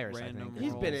Miley of Cyrus. I think random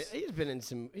He's been roles. he's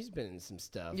been in some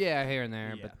stuff. yeah, here and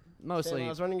there, Yeah. but Sam, mostly. I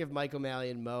was wondering if Mike O'Malley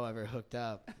and Mo ever hooked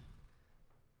up.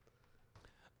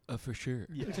 For sure.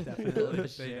 Yeah, definitely.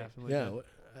 They definitely Yeah, did.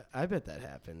 I bet that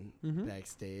happened Mhm.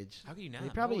 backstage. How can you not? They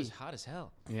probably- Mo was hot as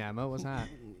hell. Yeah, Mo was hot.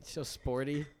 So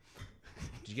sporty.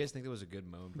 Did you guys think that was a good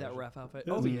Mo That impression? ref outfit.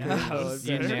 That was Oh a yeah, good that one. was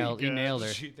You very nailed good. her.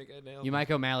 Did you think I nailed You it?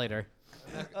 Mike O'Malley'd her.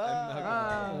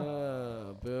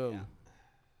 Oh, boom.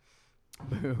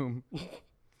 Boom.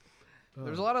 There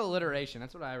was a lot of alliteration.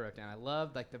 That's what I wrote down. I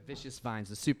loved like the vicious vines,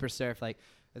 the super surf. Like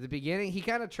at the beginning, he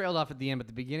kind of trailed off at the end, but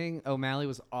the beginning, O'Malley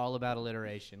was all about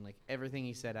alliteration. Like everything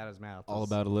he said out of his mouth. All was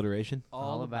about alliteration?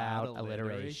 all about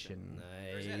alliteration.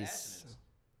 Nice.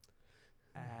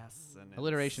 Assonance.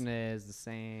 Alliteration is the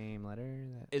same letter.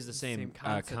 That, Is the same, Same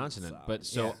consonant consonant, sound. but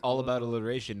so Yeah. all about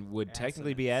alliteration would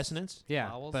technically be assonance? yeah,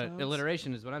 Vowel but sounds?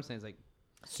 alliteration is what I'm saying. Is like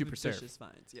super surf. Vicious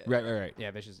vines. Yeah. Right.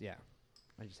 Yeah, vicious. Yeah.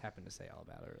 I just happened to say all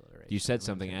about alliteration. You said at one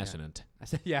something time, yeah. assonant. I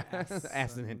said yeah,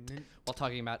 assonant. While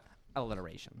talking about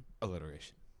alliteration.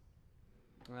 Alliteration.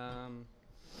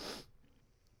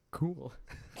 Cool.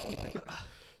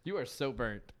 You are so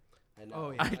burnt. I know.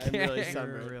 Oh yeah. I I'm really can't.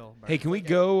 sunburned. Real Hey, can we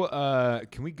go?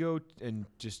 Can we go and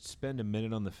just spend a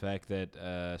minute on the fact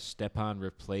that Stepan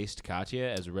replaced Katya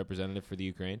as a representative for the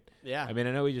Ukraine? Yeah. I mean,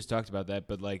 I know we just talked about that,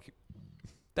 but like,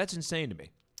 that's insane to me.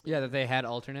 Yeah, that they had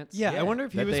alternates. Yeah, I Yeah, wonder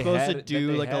if he that was they supposed had- to that do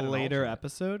they like a had an later alternate.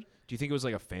 episode. Do you think it was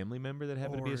like a family member that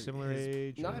happened to be Or a similar his-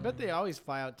 age? No, or- I bet they always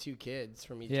fly out 2 kids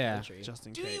from each Yeah. country. Just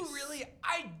in Do case. you really?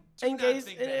 I do in not case,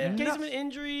 think in that. case of an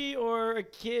injury or a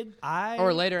kid.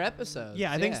 Or later episodes.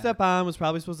 Yeah, I think Stepan was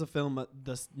probably supposed to film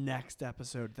this next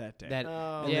episode that day. That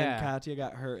Oh. and yeah. then Katya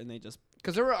got hurt, and they just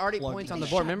Because there were already Plugged points in. on the They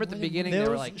board. shot Remember at the more beginning than they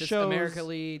were those like, this shows- America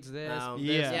leads this. No, this,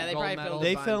 Yeah, they gold probably medal. filmed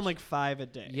they bunch. film like 5 a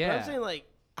day. But Yeah. I'm saying, like,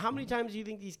 how many times do you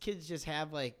think these kids just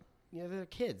have, like, they're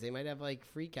kids. They might have, like,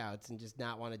 freakouts and just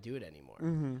not want to do it anymore.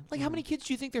 Mm-hmm. Like, how many kids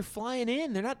do you think they're flying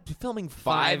in? They're not filming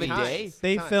 5 5 a times. day.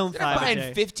 They Tons. film They're not 5 a buying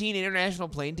day. 15 international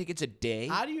plane tickets a day.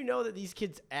 How do you know that these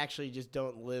kids actually just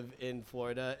don't live in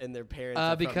Florida and their parents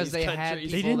are from Because these they had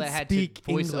countries? people didn't that had speak to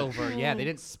voice English. over. Yeah, they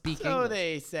didn't speak So English.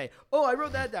 they say. Oh, I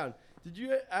wrote that down. Did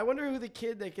you? I wonder who the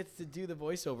kid that gets to do the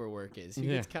voiceover work is. Who,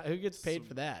 Yeah. who gets paid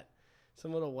for that?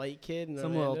 Some little white kid in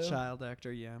Some Orlando? little child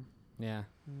actor, yeah. Yeah.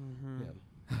 Mm-hmm. Yeah.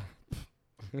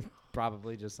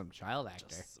 Probably just some child actor.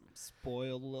 Just some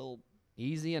spoiled little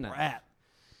Easy enough. brat.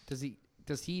 Does he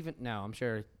even? No, I'm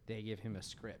sure they give him a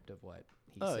script of what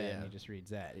he Oh, said, yeah. and he just reads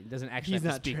that. He doesn't actually He's have to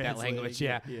not speak that translating language. it,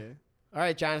 Yeah. yeah. All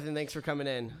right, Jonathan. Thanks for coming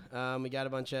in. We got a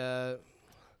bunch of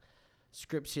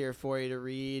scripts here for you to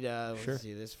read. Sure. Let's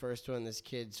see. This first one. This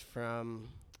kid's from.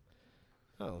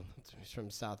 Oh, he's from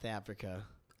South Africa.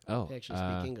 Oh, They actually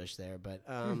speak English there, but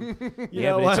you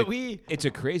Yeah, know but it's what? it's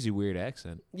a crazy weird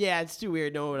accent. Yeah, it's too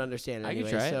weird. No one would understand it. I can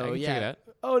anyway, try it. So I can yeah. check it out.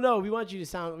 Oh no, we want you to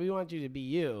sound. We want you to be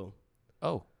you.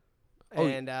 Oh, Oh,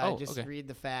 And just okay. read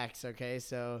the facts. Okay,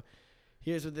 so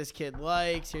here's what this kid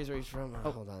likes. Here's where he's from.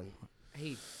 Oh, hold on.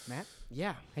 Hey, Matt.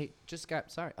 Yeah. Hey, just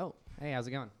got. Sorry. Oh, hey, how's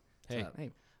it going? Hey. up?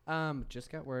 Hey.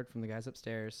 Just got word from the guys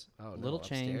upstairs. Oh, no, Little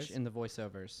change upstairs? in the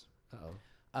voiceovers.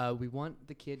 Uh-oh. We want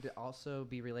the kid to also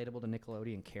be relatable to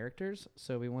Nickelodeon characters,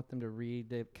 so we want them to read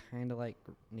the kind of like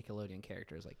Nickelodeon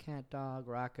characters, like Cat Dog,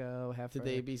 Rocco, Heifer. Did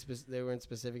they be? They weren't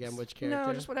specific on which character.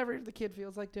 No, just whatever the kid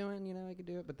feels like doing. You know, I could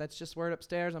do it, but that's just word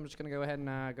upstairs. I'm just gonna go ahead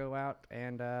and go out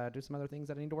and do some other things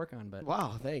that I need to work on. But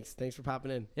Wow. Thanks. Thanks for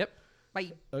popping in. yep,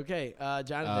 bye. Okay,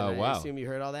 Jonathan. I wow. assume you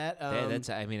heard all that. Yeah, that's.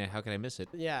 I mean, how can I miss it?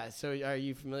 Yeah. So, are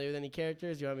you familiar with any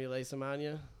characters? You want me to lay some on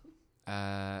you?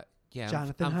 Yeah.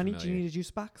 Jonathan, I'm honey, do you familiar. need a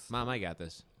juice box? Mom, I got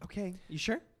this. Okay, you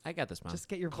sure? I got this, Mom. Just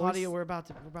get your Claudia, voice. we're about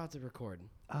to record.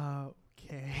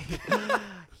 Okay.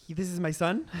 This is my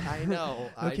son. I know.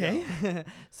 Okay.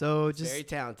 So just Very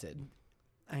talented.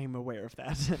 I am aware of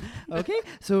that. Okay.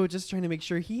 So just trying to make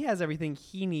sure he has everything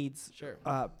he needs Sure.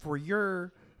 for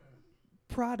your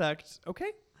product.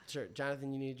 Okay. Sure.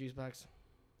 Jonathan, you need a juice box?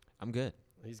 I'm good.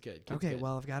 He's good. Kid's Okay. good.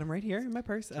 Well, I've got him right here in my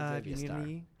purse. gonna If be you a need star.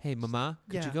 any. Hey, Mama,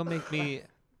 could Yeah. you go make me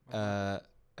a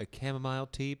chamomile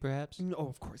tea, perhaps? Oh,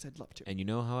 of course, I'd love to. And you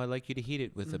know how I like you to heat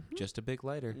it with just a big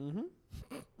lighter.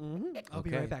 I'll be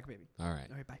Okay. right back, baby. All right.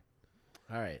 All right. Bye.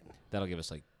 All right. That'll give us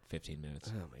like 15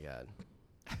 minutes. Oh my God.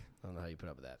 I don't know how you put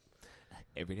up with that.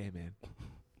 Every day, man.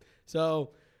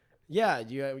 So, yeah,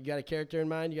 you got a character in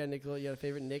mind? You got a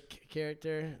favorite Nick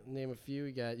character? Name a few.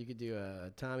 You could do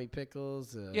Tommy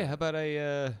Pickles. Yeah, how about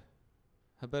I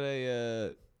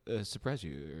surprise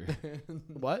you?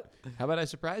 What? How about I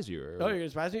surprise you? Or, Oh, you're gonna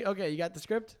surprise me? Okay, you got the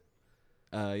script?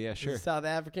 yeah, He's sure. South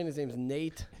African. His name's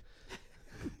Nate.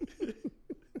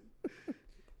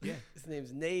 Yeah. His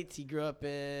name's Nate. He grew up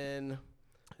in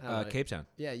I don't know. Cape Town.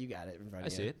 Yeah, you got it in front I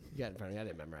of you. see it. You got it in front of me. I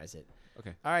didn't memorize it.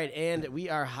 Okay. All right, and we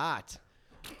are hot.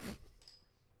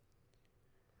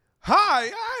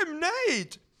 Hi, I'm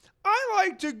Nate. I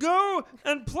like to go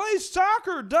and play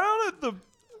soccer down at the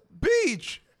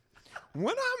beach.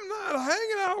 When I'm not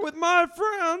hanging out with my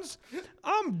friends,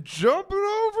 I'm jumping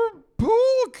over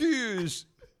pool cues.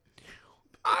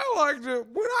 I like to,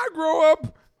 when I grow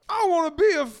up, I want to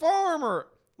be a farmer,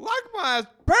 like my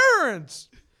parents.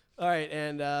 All right,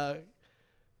 and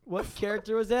what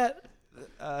character was that?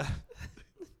 That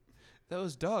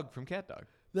was Dog from Cat Dog.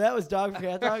 That was Dog from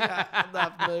Cat Dog. I'm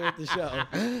not familiar with the show.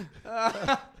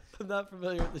 I'm not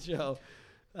familiar with the show.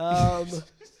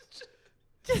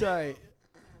 Sorry.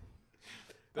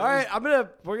 All right,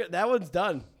 that one's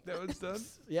done. That was done.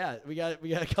 Yeah, we got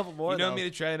a couple more. You know though. me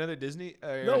to try another Disney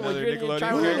or No, well, another you're gonna Nickelodeon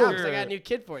try one right now 'cause I character? got a new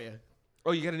kid for you.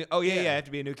 Oh, you got a new. Oh, yeah, Yeah. yeah. I have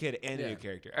to be a new kid and Yeah. a new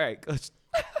character. All right, let's.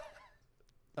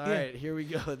 All right, here we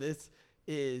go. This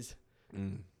is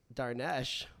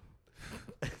Darnesh.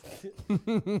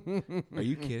 Are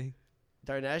you kidding?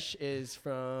 Darnesh is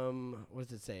from, what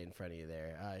does it say in front of you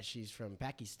there? She's from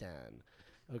Pakistan.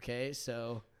 Okay,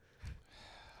 so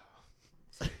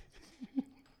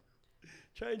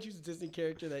try and choose a Disney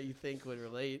character that you think would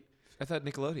relate. I thought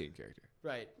Nickelodeon character.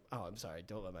 Right. Oh, I'm sorry.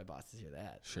 Don't let my bosses hear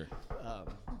that. Sure. Oh,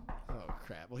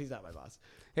 crap. Well, he's not my boss.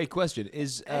 Hey, question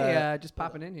is. Hey, just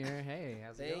popping in here. Hey,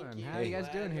 how's it Thank going? you. How are you guys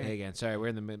doing here? Hey again. Sorry, we're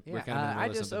in the mid. Yeah, We're kind of in the middle I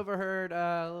of just something. overheard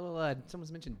a little.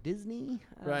 Someone's mentioned Disney.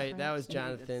 Right, that was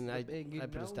perhaps. Jonathan. That's I a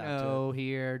big put a stop to no-no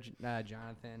here,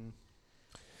 Jonathan.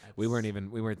 We That's-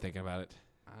 weren't thinking about it.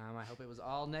 I hope it was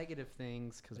all negative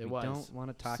things because It we was. don't want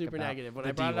to talk Super about negative. When the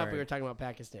I brought D it up, we word. were talking about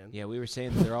Pakistan. Yeah, we were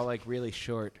saying that they're all like really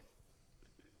short.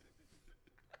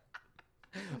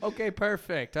 Okay,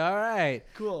 perfect. All right.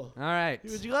 Cool. All right.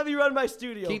 Would you let me run my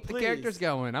studio? Keep the please? characters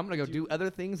going. I'm going to go Do- do other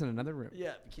things in another room.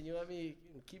 Yeah. Can you let me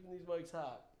keep these mics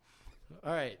hot?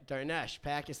 All right, Darnesh,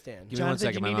 Pakistan. Give me one Jonathan,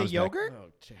 second. do you My need a mom's back. yogurt?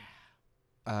 Oh,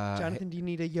 j- Jonathan, do you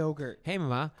need a yogurt? Hey,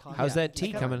 Mama. Calm How's down. that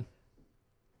tea It's coming?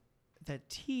 The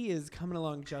tea is coming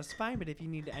along just fine, but if you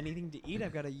need anything to eat,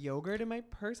 I've got a yogurt in my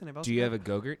purse, and I've also Do you got- have a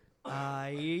Go-Gurt?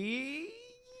 Let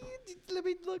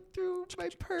me look through my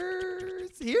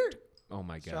purse. Here, Oh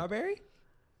my God. strawberry.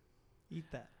 Eat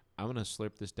that. I'm gonna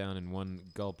slurp this down in one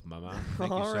gulp, Mama.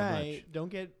 Thank you All so right, much. don't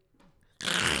get.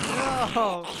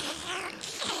 No.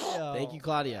 Thank you,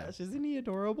 Claudia. Gosh, isn't he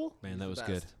adorable? Man, He's that the was best.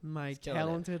 good. My killing it.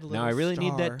 talented little Now I really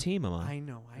need star. that tea, Mama. I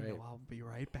know. Right. I'll be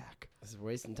right back. This is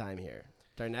wasting time here.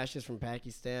 Darnesh is from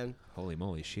Pakistan. Holy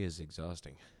moly, she is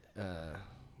exhausting.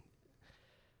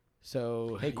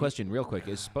 So Hey, question, real quick: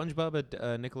 is SpongeBob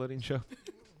a Nickelodeon show?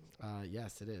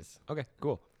 Yes, it is. Okay,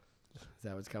 cool. Is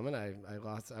that what's coming? I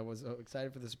lost. I was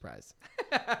excited for the surprise.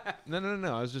 No.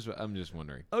 I'm just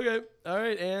wondering. Okay. All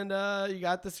right. And you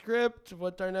got the script.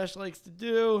 What Darnesh likes to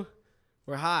do.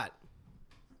 We're hot.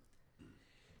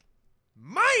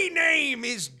 My name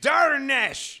is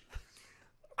Darnesh.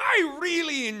 I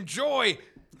really enjoy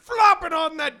flopping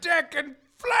on the deck and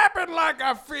flapping like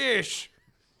a fish.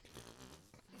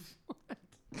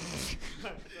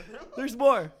 There's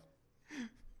more.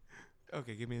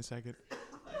 Okay, give me a second.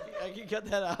 I can cut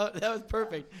that out. That was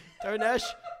perfect.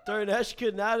 Darnesh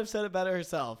could not have said it better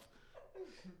herself.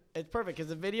 It's perfect because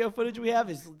the video footage we have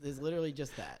is literally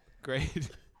just that. Great.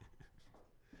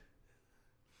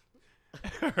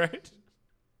 All right.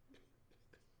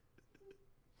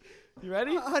 You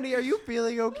ready? Honey, are you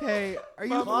feeling okay? Are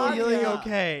you Claudia. feeling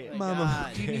okay? Oh my Mama,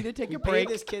 God. do you need to take We a pay break?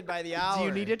 this kid by the hour. Do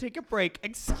you need to take a break?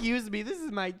 Excuse me, this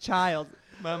is my child.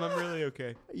 Mom, I'm really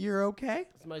okay. You're okay?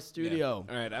 It's my studio.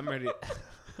 All right, I'm ready.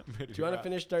 I'm ready Do you want to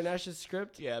finish Darnesh's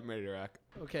script? Yeah, I'm ready to rock.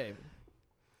 Okay.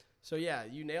 So yeah,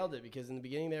 you nailed it because in the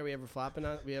beginning there we have her flopping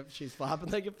on. She's flopping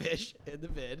like a fish in the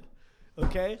vid.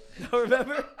 Okay. Now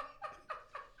remember.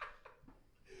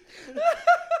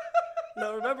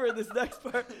 Now remember in this next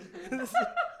part.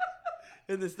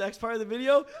 In this next part of the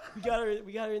video, we got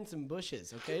her in some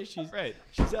bushes. Okay. She's Right.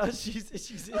 She's out.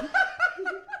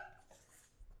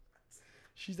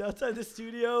 She's outside the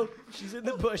studio. She's in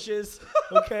the bushes.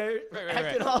 Okay. Right.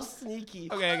 Acting all sneaky.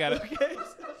 Okay, I got it. Okay.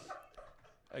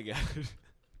 I got it.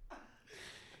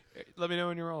 Let me know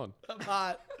when you're rolling. I'm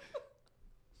hot.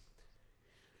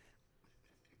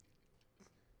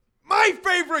 My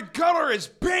favorite color is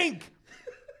pink.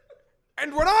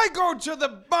 And when I go to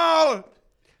the ball,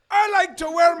 I like to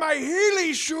wear my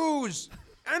Heeley shoes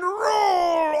and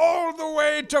roll all the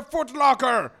way to Foot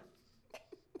Locker.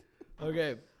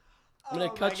 Okay. I'm gonna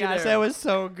Oh cut my you gosh, there. that was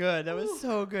so good. That was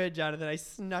so good, Jonathan. I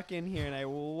snuck in here and I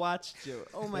watched you.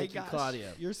 Oh my Thank you, gosh,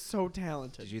 Claudia. you're so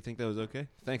talented. Did you think that was okay?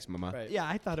 Thanks, Mama. Right. Yeah,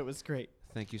 I thought it was great.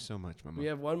 Thank you so much, Mama. We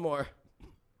have one more.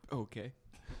 Okay.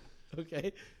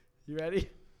 Okay. You ready,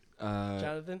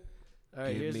 Jonathan? All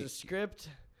right. give Here's me- the script.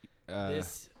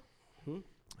 This.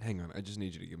 Hang on. I just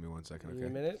need you to give me 1 second, Give me a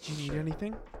okay? minute. Do you need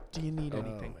anything? Do you need Oh,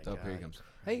 anything? my Oh, here he God. comes.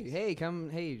 Hey, come.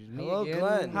 Hey, me Hello, again.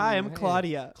 Glenn. Hi, I'm Hey.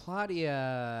 Claudia.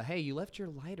 Claudia, hey, you left your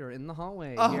lighter in the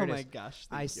hallway. Oh Here it my is. gosh,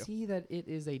 I thank you. see that it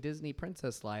is a Disney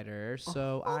princess lighter,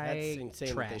 so I That's insane that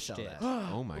they trashed sell it. that.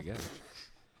 Oh, my God.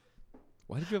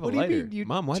 Why did you have a What do you lighter? mean you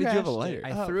Mom, why did you have a trashed it? lighter?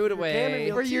 I Oh, threw it your away.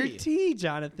 chamomile For your tea. tea,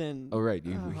 Jonathan. Oh, right.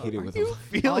 You hit it Are with you a...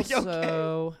 feeling okay?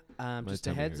 Also, My just a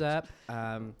tummy heads hurts.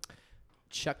 up,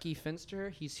 Chucky Finster,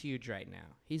 he's huge right now.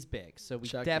 He's big, so we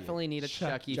Chucky. definitely need a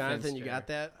Chucky Jonathan, Finster. you got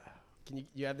that? Can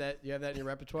you have that? You have that in your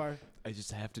repertoire? I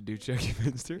just have to do Chucky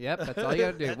Finster? Yep, that's all you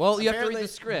gotta do. Well, you have to read Apparently- the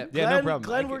script. Yeah, no Glenn, problem.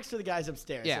 Glenn I works for the guys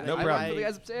upstairs. Yeah, and no I problem. work for the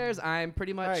guys upstairs. I'm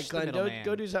pretty much All right, the Glenn, middleman.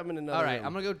 go do something in another All right, room.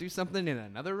 I'm gonna go do something in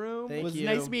another room. Thank It was you.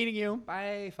 nice meeting you.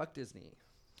 Bye. Fuck Disney.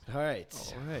 All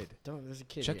right. All right. Don't. There's a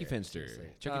kid Chucky here, Finster. seriously.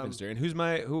 Chucky Um, Finster. And who's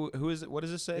my... Who is it? What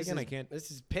does this say This again? is, I can't...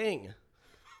 This is Ping.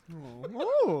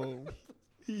 Oh.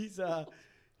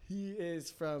 He is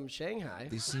from Shanghai.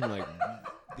 These seem like...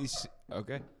 These...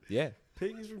 Okay. Yeah.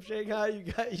 Ping is from Shanghai.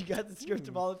 You got the script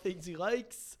of all the things he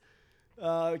likes.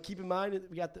 Keep in mind that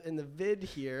we got in the vid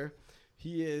here.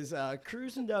 He is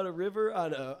cruising down a river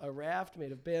on a raft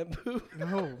made of bamboo.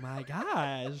 Oh my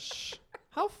gosh.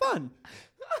 How fun.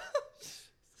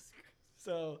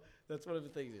 So that's one of the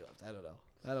things he loves. I don't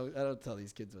know. I don't tell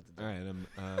these kids what to do. All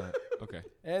right. Okay.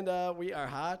 And we are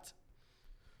hot.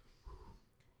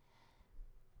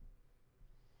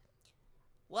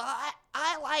 Well,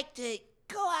 I like to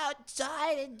go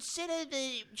outside and sit in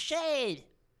the shade.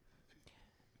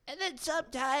 And then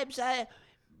sometimes I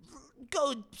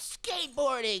go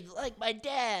skateboarding like my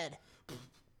dad.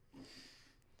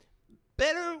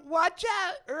 Better watch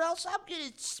out or else I'm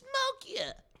going to smoke you.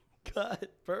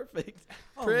 Cut. Perfect.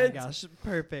 Oh Prince. my gosh,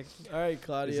 perfect. All right,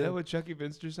 Claudia. Is that what Chucky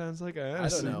Finster sounds like? I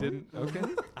honestly know. didn't. Okay.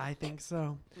 I think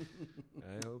so.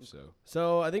 I hope so.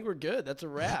 So I think we're good. That's a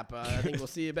wrap. I think we'll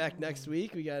see you back next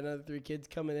week. We got another 3 kids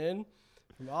coming in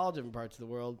from all different parts of the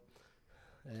world.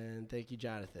 And thank you,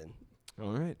 Jonathan.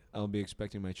 All right. I'll be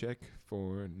expecting my check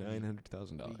for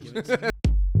 $900,000. Give it to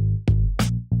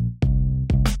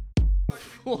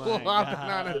Flopping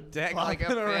on a deck like a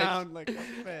Flopping fish. around like a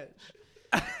fish.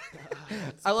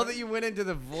 I love that you went into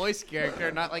the voice character,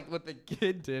 not like what the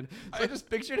kid did. So I just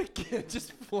pictured a kid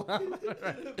just flopping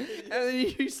around. And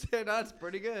then you said, oh, it's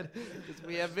pretty good. Because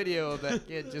we have video of that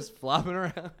kid just flopping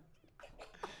around.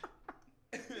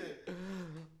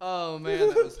 Oh, man,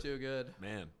 that was too good.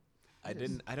 Man, I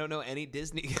don't know any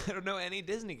Disney. I don't know any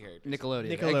Disney characters.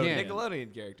 Nickelodeon. Nickelodeon. Again.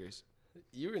 Nickelodeon characters.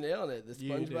 You were nailing it. The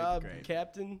You did SpongeBob great.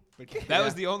 captain. That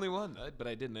was the only one, but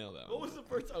I did nail that What one. was the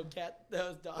first? Oh, cat. That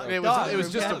was dog. I mean, Dog. it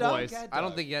was just a Cat dog? voice. Cat I don't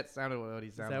dog. think that sounded what he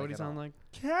Is sounded that like. what he at all. sounded like?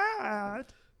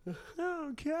 Cat.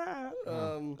 Oh, cat.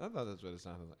 I thought that's what it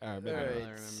sounded like. All right. All Maybe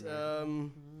not. right.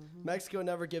 Mexico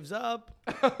never gives up.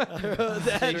 I wrote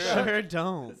that. Sure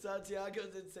don't. Santiago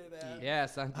did say that. Yeah,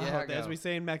 Oh, Santiago. as we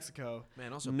say in Mexico,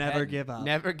 Man, also never Patton. give up.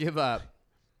 Never give up.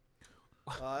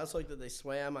 I also like that they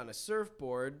swam on a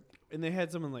surfboard. And they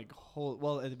had someone like hold.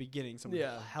 Well, at the beginning, someone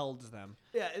Yeah. held them.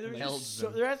 Yeah, and there, was Held just so,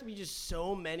 them. there has to be just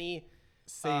so many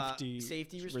Safety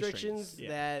restrictions restraints, yeah.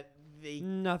 that they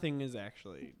Nothing is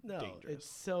actually no. dangerous. It's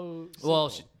so Well,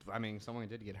 simple. I mean, someone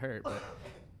did get hurt, but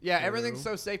yeah, everything's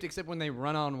so safe except when they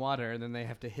run on water and then they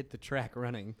have to hit the track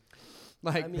running.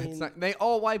 Like, I that's mean- not, they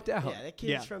all wiped out. Yeah, that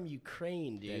kid's Yeah. from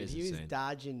Ukraine, dude. That is He was insane.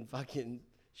 dodging fucking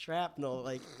shrapnel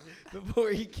like before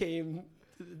he came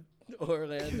to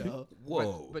Orlando.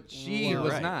 Whoa. But she You're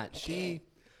was right. not.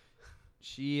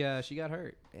 She got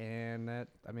hurt, and that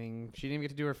I mean, she didn't even get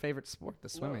to do her favorite sport, the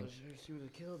swimming. No, she would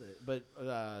have killed it. But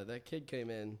that kid came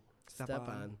in, Step step on.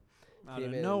 on, Out came of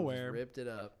in, just nowhere. ripped it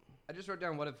up. I just wrote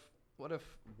down what if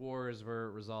wars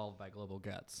were resolved by global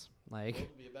guts? Like, It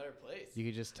would be a better place. you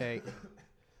could just take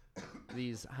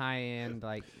these high-end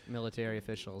like military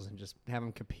officials and just have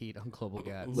them compete on global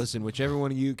guts. Listen, whichever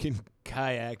one of you can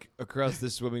kayak across the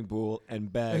swimming pool and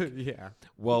back, Yeah.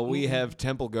 while we have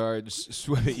temple guards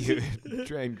swim at you and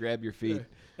try and grab your feet.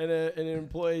 And an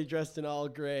employee dressed in all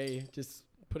gray, just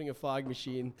putting a fog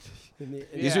machine in the.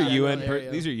 These the are UN. general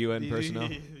area. These are UN personnel.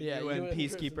 Yeah, UN UN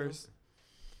peacekeepers.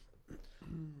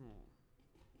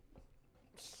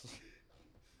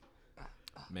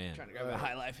 Man. Trying to grab a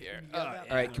high life here. All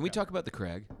right, can we talk about the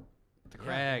crag? The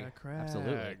crag. Crag.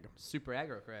 Absolutely. Super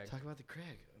aggro crag. Talk about the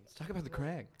Craig. Let's talk about the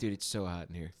crag. Dude, it's so hot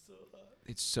in here.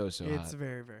 It's so It's hot.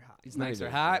 very, very hot. These Not nights are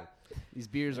even hot. These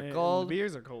beers are And cold. The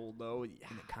beers are cold though. Yeah.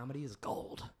 And the comedy is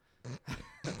gold.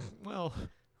 Well,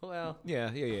 Well, yeah.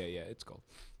 It's cold.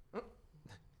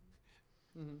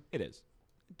 It is.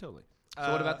 Totally.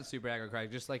 so what about the super aggro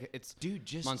crag? Just like it's Dude,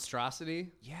 just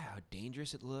monstrosity. yeah, how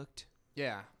dangerous it looked.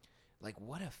 Yeah. Like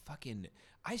what a fucking.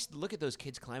 Look at those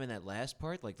kids climbing that last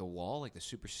part, like the wall, like the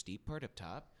super steep part up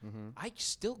top. I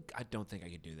don't think I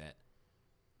could do that.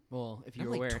 Well, if you I'm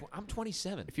were like wearing I'm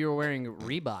 27. if you were wearing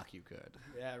Reebok, you could.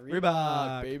 Yeah,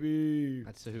 Reebok. baby.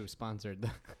 That's who sponsored the.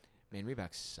 Man, Reebok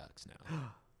sucks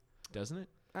now, doesn't it?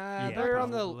 They're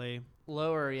on the probably.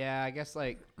 lower. Yeah, I guess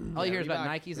like all you hear is about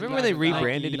Reebok. Nikes. Remember when they Adidas.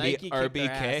 rebranded to Nike be kicked their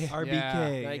RBK? ass.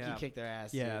 RBK. Nike yeah. kicked their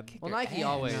ass. Yeah. dude. Well, Nike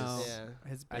always. No. Yeah.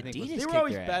 Has I been- think Adidas was- They were kicked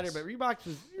always their better, ass. but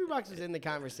Reebok was in the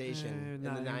conversation in the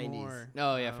not 90s. anymore.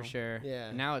 Oh yeah, No. for sure.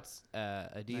 Yeah. Now it's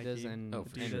Adidas Nike. and Oh,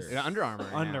 for and sure. Under Armour.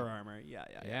 now. Under Armour. Yeah.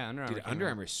 Yeah, Under Armour. Dude, came Under out.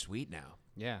 Armour's sweet now.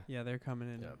 Yeah. Yeah, they're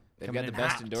coming in. Yep. They've Coming got the in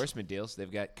best hot. endorsement deals.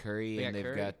 They've got Curry They and got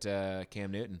they've Curry. got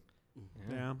Cam Newton.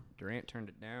 Yeah. Durant turned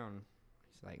it down.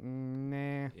 He's like,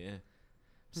 nah, Yeah.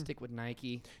 stick with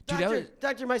Nike. Dude, that was,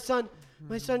 Doctor, my son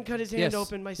cut his hand Yes,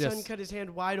 open. My yes. son cut his hand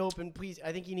wide open. Please,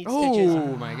 I think he needs stitches.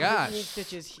 Oh my He gosh! needs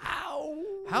stitches.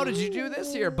 How did you do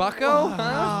this here, Bucko? Oh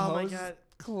Huh? my God.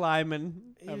 Climbing.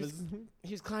 He was,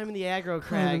 he was climbing the aggro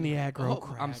crag. climbing the aggro Oh,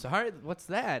 crag. I'm sorry. What's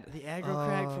that? The aggro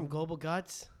crag from Global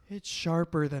Guts. It's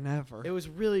sharper than ever. It was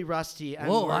really rusty. I'm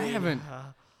Whoa, I worried. haven't-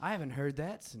 I haven't heard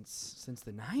that since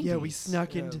the 90s. Yeah, we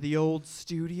snuck into the old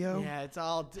studio. Yeah, it was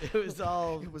all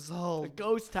It was all a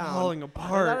ghost town. falling I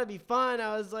apart. thought it'd be fun.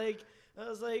 I was like,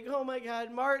 oh my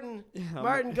God, Martin, Yeah,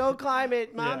 Martin, go climb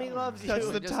it. Mommy Yeah. loves you. That's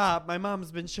the Just- top. My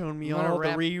mom's been showing me I'm gonna all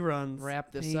wrap- the reruns.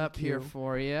 Wrap this Thank up here you.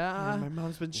 for you. Yeah, my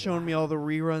mom's been showing me all the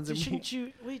reruns. So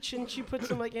And shouldn't you put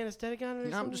some like anesthetic on it or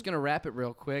something? I'm just gonna wrap it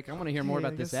real quick. I want to hear more Okay,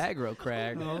 about I this guess- aggro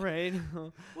crag. all right.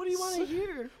 What do you want to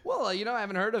hear? Well, I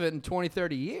haven't heard of it in 20,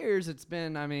 30 years. It's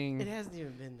been, It hasn't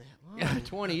even been that long. yeah,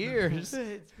 20 years.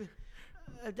 It's been,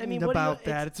 I mean, what about do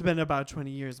you, that. It's been about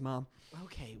 20 years, Mom.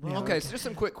 Okay. Yeah, Well, Okay, so just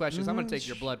some quick questions. I'm gonna take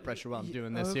your Sh- blood pressure while I'm y-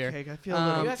 doing this okay, here. I feel a Um, Are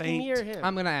little you asking me or faint. him?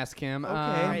 I'm gonna ask him. Okay.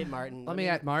 All right, Martin. Let me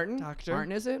ask Martin. Doctor?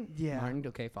 Martin, is it? Yeah. Martin.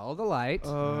 Okay, follow the light.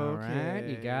 All right,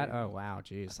 you got. Okay. Oh wow, I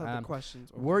jeez. saw the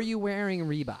questions. Were you wearing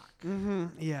Reebok? Mm-hmm.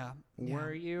 Yeah.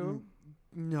 Were you?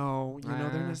 No, they're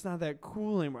Ah. just not that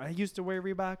cool anymore. I used to wear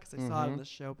Reebok because I saw it on Mhm. the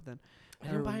show, but then I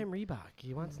didn't buy him Reebok.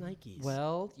 He wants Nikes.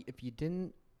 Well, if you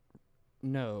didn't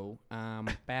know,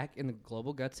 back in the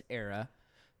Global Guts era,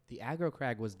 the Aggro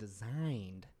Crag was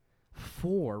designed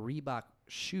for Reebok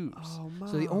shoes. Oh,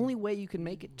 So the Mom. only way you can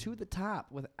make it to the top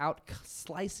without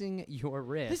slicing your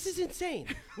wrist. this is insane.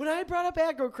 When I brought up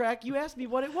aggro crack, you asked me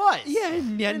what it was. Yeah,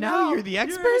 and And now you're the You're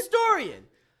expert. a historian.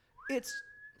 it's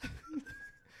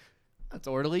that's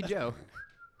Orderly Joe.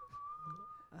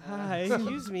 Hi.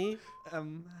 Excuse me.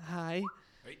 Hi.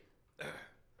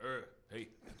 Hey.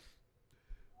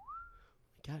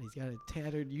 God, he's got a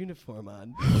tattered uniform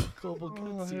on. Global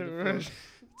Guts uniform. right.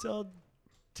 It's all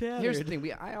tattered. Here's the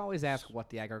thing: I always ask what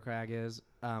the Aggro Crag is,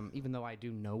 even though I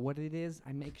do know what it is.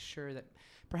 I make sure that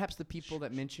perhaps the people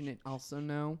that mention it also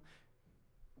know.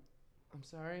 I'm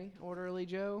sorry, Orderly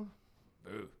Joe,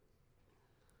 Boo.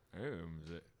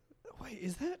 Wait,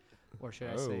 is that or should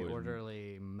I Oh, say isn't-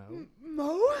 Orderly Mo?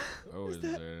 Mo? Oh, Is is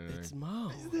that- there It's anything? Mo.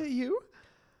 Is that you?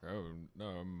 Oh, no,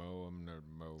 I'm Mo. I'm not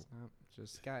Mo. Oh,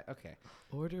 just guy. Okay,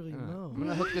 Orderly Mo. I'm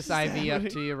gonna hook this IV up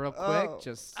to you real quick. Oh.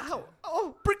 Just Ow!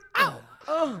 Oh! Brick! Ow!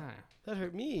 Oh, that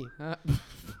hurt me.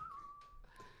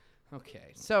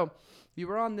 Okay, so you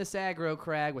were on this Aggro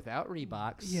Crag without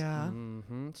Reeboks. Yeah.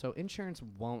 Mm-hmm. So insurance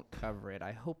won't cover it.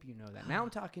 I hope you know that. Now I'm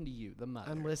talking to you, the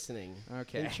mother. I'm listening.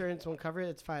 Okay. Insurance won't cover it.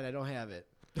 It's fine. I don't have it.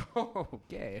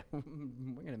 Okay.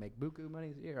 We're gonna make buku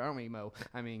money here, aren't we, Mo?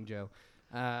 I mean, Joe.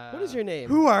 What is your name?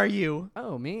 Who are you?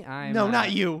 Oh, me? I'm. No,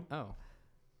 not you. Oh,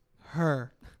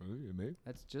 Her. Oh, you me?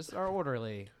 that's just our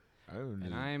orderly, I don't and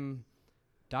know. I'm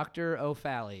Dr.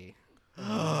 O'Fally.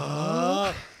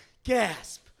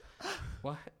 Gasp.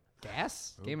 What?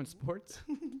 Gas? Game and sports?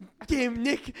 Game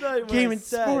Nick. Not what Game I and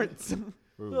said. sports.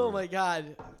 Oh my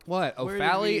God. What? Where did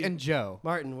O'Fally we- and Joe.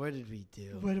 Martin, what did we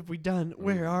do? What have we done?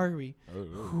 Where are we? Oh,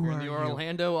 Who We're are in the you?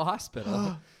 Orlando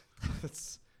Hospital.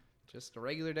 It's just a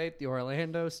regular day at the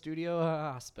Orlando Studio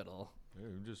Hospital. yeah,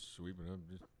 I'm just sweeping up.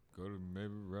 Just go to maybe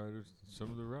ride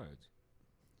some of the rides.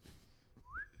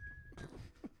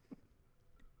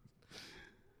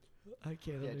 I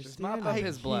can't Yeah, just understand. mop up it.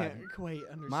 his blood. Can't quite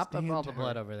understand Mop up all the her.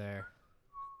 blood over there.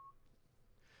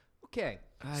 Okay,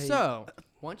 I- so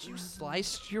once you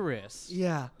sliced your wrist,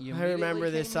 Yeah. you I remember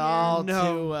immediately this came all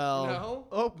No. too well. here. No.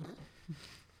 Oh.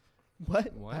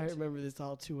 What? What? I remember this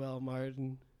all too well,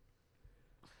 Martin.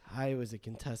 I was a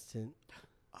contestant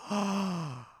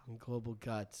in Global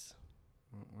Guts.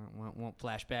 Won't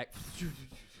flashback.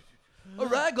 All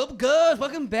right, Global Guts,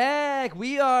 welcome back.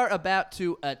 We are about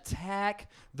to attack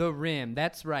the rim.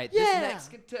 That's right. This Yeah. next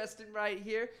contestant right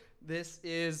here, this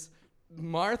is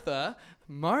Martha.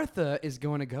 Martha is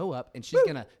going to go up and she's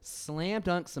going to slam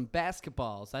dunk some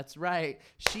basketballs. That's right.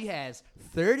 She has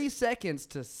 30 seconds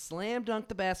to slam dunk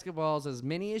the basketballs, as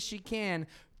many as she can.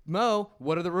 Mo,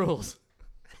 what are the rules?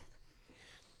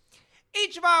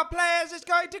 Each of our players is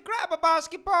going to grab a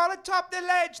basketball atop the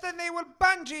ledge, then they will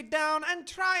bungee down and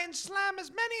try and slam as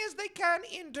many as they can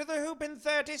into the hoop in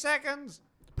 30 seconds.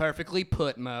 Perfectly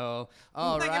put, Mo.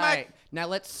 All Thank you, right. Mike. Now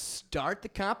let's start the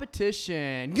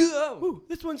competition. Go! Ooh,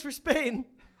 this one's for Spain.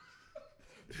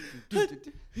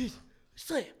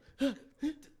 Slam.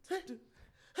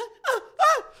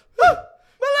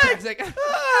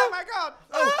 Oh my god!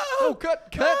 Oh,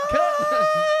 cut.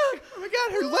 Oh my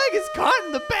God, her leg is caught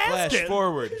in the basket.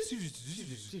 forward.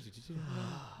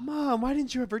 Mom, why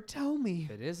didn't you ever tell me?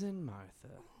 It isn't Martha.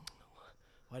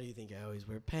 Why do you think I always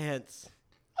wear pants?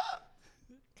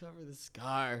 Cover the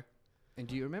scar. And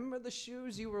do you remember the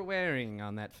shoes you were wearing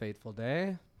on that fateful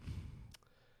day?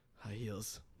 High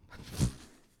heels.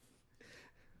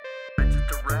 Riches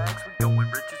to rags, we going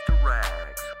riches to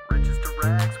rags. Riches to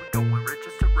rags, we going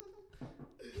riches to rags.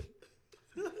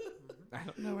 I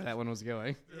don't know where that one was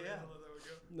going.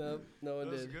 No, no one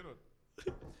did. good one.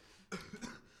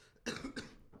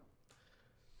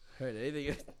 All right,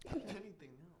 anything?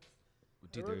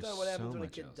 Dude, I wrote there's down what happens so when a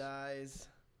much kid else. dies.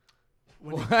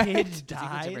 When a What? kid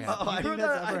dies. ever Do you happened? I think wrote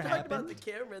that's down, ever I talked about happened? the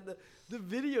camera and the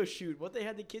video shoot. What they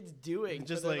had the kids doing.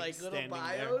 Just, for their, like, little standing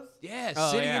there. bios. Yeah,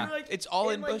 Oh, sitting yeah. in, Like, it's all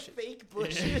in like, bush. fake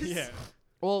bushes. yeah.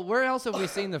 Well, where else have we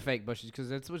seen the fake bushes? Because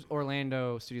that's what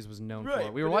Orlando Studios was known for.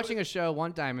 Right, We were but it watching a show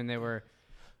one time, and they were.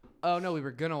 Oh no, we were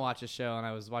gonna watch a show, and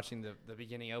I was watching the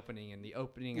beginning opening, and the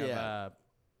opening Yeah. of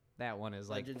that one is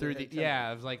like Legends through of the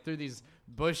Temple. it was like through these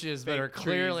bushes that Fake are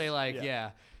clearly trees. like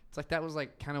Yeah. It's like that was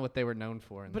like kind of what they were known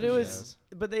for. In But those it was, shows.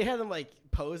 but they had them like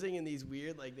posing in these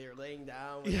weird, like they were laying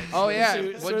down. With, like, Oh yeah,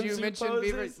 swimsuit- what you swimsuit mentioned,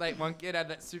 Beaver? poses. Like one kid had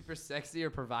that super sexy or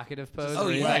provocative pose. Oh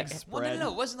where he's yeah. like, Well, no, spread.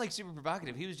 no, it wasn't like super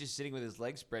provocative. He was just sitting with his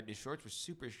legs spread. And his shorts were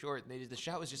super short, and the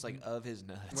shot was just like of his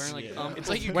nuts. Wearing, like, it's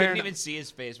like you wearing- couldn't even see his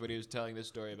face when he was telling this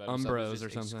story about himself. It Umbros was or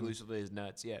just something. Exclusively his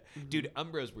nuts. Yeah, dude,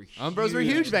 Umbros were huge. Umbros were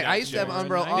huge back. I used to have shorts.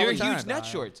 Umbro all They were the time. huge nut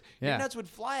shorts. Yeah. Your nuts would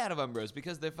fly out of Umbros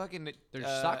because they're fucking. They're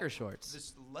soccer shorts.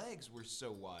 His legs were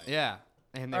so wide. Yeah,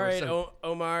 and they All were right, so.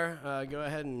 Omar, go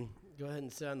ahead and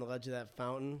sit on the ledge of that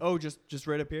fountain. Oh, just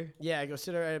right up here. Yeah, go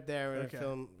sit right up there. We're gonna Okay.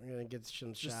 film. We're gonna get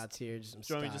some shots here. Just some Do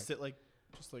you want me to stock. just sit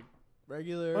just like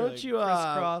regular? Why don't like you,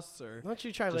 crisscross or? Why don't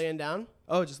you try just- laying down?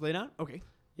 Oh, just lay down. Okay.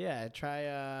 Yeah,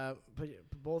 try put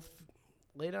both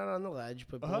lay down on the ledge.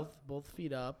 Put Uh-huh. both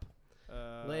feet up.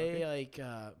 Okay. Lay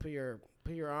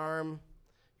put your arm,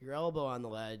 your elbow on the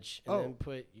ledge, and Oh. then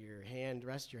put your hand.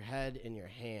 Rest your head in your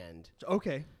hand.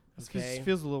 Okay. This Okay.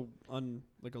 feels a little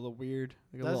like a little weird,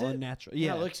 like a Does little it? unnatural.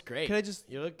 Yeah, Yeah. it looks great. Can I just?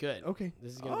 You look good. Okay.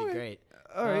 This is gonna All be right. great.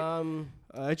 All right.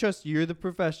 I trust you're the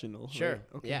professional. Sure. Right.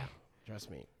 Okay. Yeah. Trust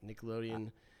me.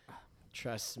 Nickelodeon.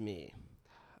 Trust me.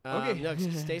 Okay. No,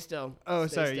 stay still. Oh,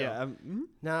 Stay sorry. still. Yeah.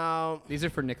 Now, These are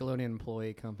for Nickelodeon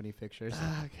employee company pictures.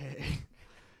 Okay.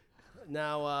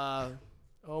 now,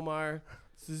 Omar.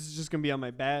 So this is just gonna be on my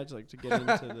badge, like to get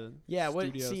into the. Yeah. What?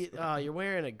 studios. See, you're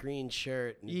wearing a green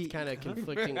shirt. And it's kind of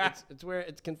conflicting.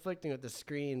 It's conflicting with the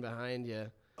screen behind you.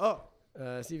 Oh,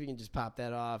 See if you can just pop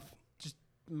that off.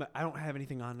 I don't have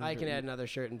anything on. I can under- add another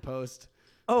shirt in post.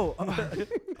 Oh.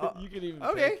 You can even.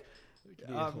 Okay. pick. It could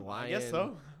be I guess Hawaiian.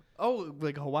 so. Oh,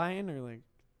 like Hawaiian or like.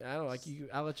 I don't know. Like you.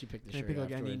 I'll let you pick the Can I shirt pick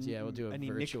like any? afterwards. Yeah, we'll do a any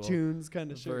virtual. Nicktoons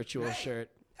kind of shirt. Virtual shirt.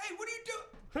 Hey, what are you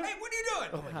doing? Hey, what are you doing?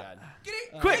 Oh my god. Get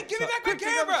it! Quick, Hey, give me back my quick, take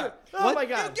off the camera! shirt. Oh my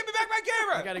god. Give me back my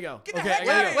camera! I gotta go. Get the Okay, heck I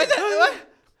gotta out go. of here! What?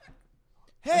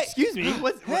 Hey, Excuse me.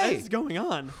 What Hey. is going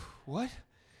on? What?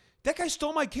 That guy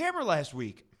stole my camera last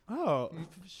week. Oh,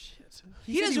 shit.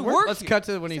 He doesn't work. Let's cut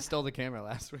to when he stole the camera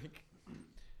last week.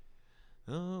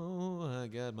 Oh, I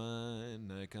got my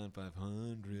Nikon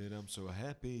 500. I'm so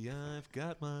happy I've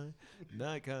got my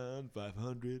Nikon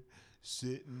 500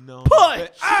 sitting on. Push!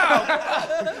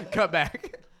 Cut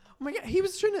back. Oh my god, he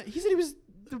was trying to. He said he was.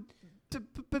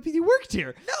 But he worked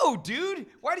here. No, dude.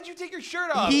 Why did you take your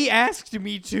shirt off? He asked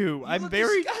me to. You I'm look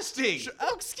very. disgusting.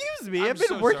 Oh, excuse me. I'm I've been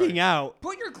so working sorry. out.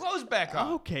 Put your clothes back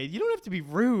on. Okay, you don't have to be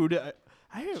rude.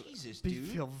 I Jesus, be- dude.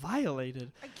 feel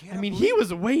violated. I can't mean, believe he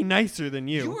was way nicer than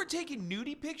you. You were taking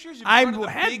nudie pictures in I front of the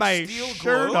had big my steel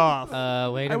shirt globe? off. Wait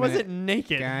a I minute. wasn't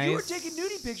naked. Guys. You were taking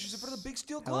nudie pictures in front of the big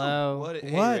steel globe. Hello? What?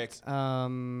 Hey, What?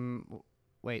 Rick.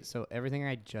 Wait. So everything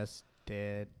I just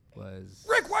did was.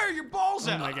 Rick, why are your balls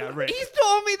Oh out? my god, Rick. He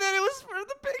told me that it was for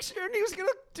the picture, and he was gonna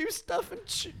do stuff and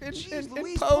Jeez,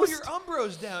 Louise, pull your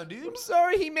Umbros down, dude. I'm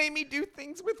sorry, he made me do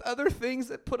things with other things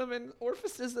that put him in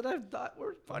orifices that I thought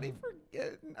were funny.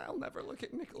 I'll never look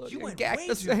at Nickelodeon. You went Gak way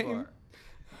the too same. far.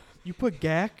 You put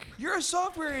gack? You're a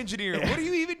software engineer. What are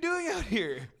you even doing out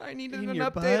here? I needed In an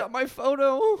your update butt? on my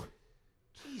photo.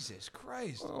 Jesus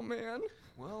Christ. Oh man.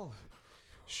 Well,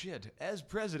 shit. As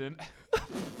president,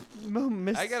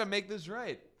 Miss. I gotta make this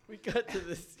right. We got to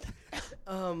this.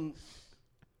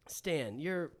 Stan,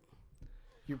 you're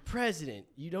president.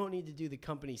 You don't need to do the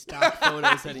company stock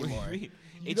photos anymore.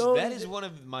 don't That need is to- one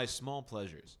of my small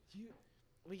pleasures.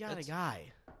 We got a That's-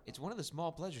 guy. It's one of the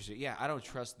small pleasures. Yeah, I don't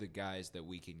trust the guys that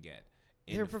we can get.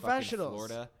 In They're fucking professionals.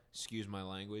 Florida, excuse my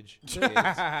language.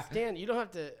 Stan, you don't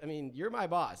have to. I mean, you're my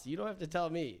boss. You don't have to tell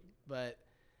me. But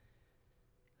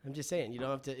I'm just saying, you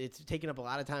don't have to. It's taking up a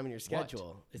lot of time in your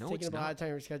schedule. It's No, taking it's up a lot not. of time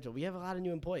in your schedule. We have a lot of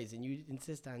new employees, and you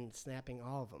insist on snapping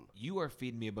all of them. You are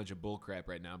feeding me a bunch of bullcrap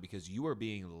right now because you are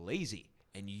being lazy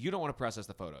and you don't want to process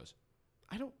the photos.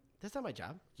 I don't. That's not my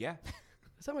job. Yeah.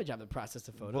 It's not my job to process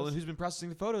the photos. Well, then who's been processing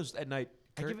the photos at night?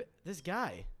 I Kurt? give it this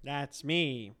guy. That's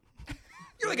me.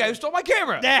 You're the guy who stole my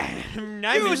camera.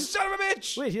 You son of a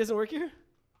bitch! Wait, he doesn't work here.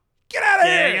 Get out of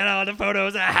Yeah, here! got all the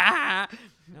photos.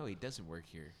 No, he doesn't work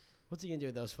here. What's he gonna do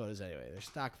with those photos anyway? They're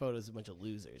stock photos of a bunch of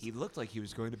losers. He looked like he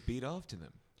was going to beat off to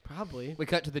them. Probably. We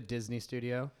cut to the Disney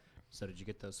studio. So did you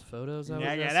get those photos? I was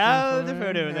got asking all the for?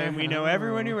 photos, and we know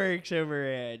everyone who works over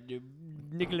at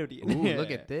Nickelodeon. Ooh,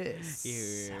 look at this.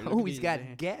 Here, Oh, look he's at got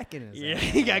these, gack in his Yeah, ass.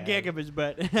 he got gag up his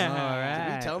butt. All Did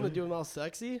right. we tell him to do them all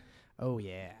sexy? Oh,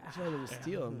 yeah. I tried him to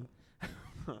steal them.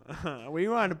 We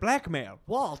want to blackmail.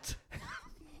 Walt.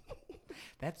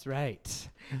 That's right.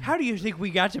 How do you think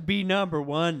we got to be number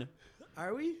one?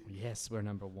 Are we? Yes, we're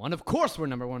number one. Of course we're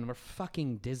number one. We're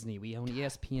fucking Disney. We own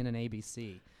ESPN and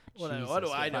ABC. What do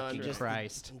Jesus I know? fucking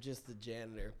Christ. I'm just the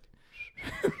janitor.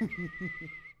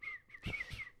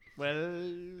 Well,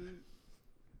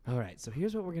 All right, so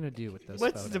here's what we're going to do with those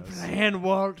what's photos. the plan,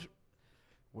 Walt?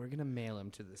 We're going to mail them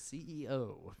to the CEO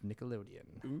of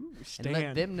Nickelodeon. Ooh, And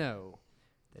let them know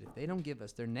that if they don't give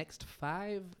us their next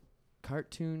 5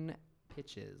 cartoon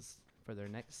pitches for their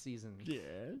next season,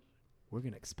 we're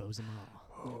going to expose them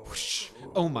all.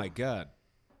 Oh my God.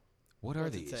 What are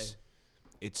What's it these? say?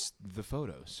 It's the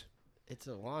photos. It's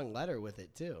a long letter with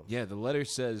it too. Yeah, the letter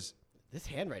says This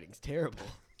handwriting's terrible.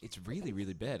 it's really,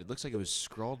 really bad. It looks like it was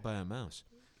scrawled by a mouse.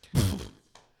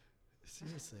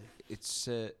 Seriously. It's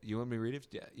you want me to read it?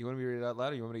 Yeah. You want me to read it out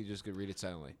loud, or you want me to just go read it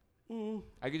silently?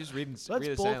 I could just read it. Let's read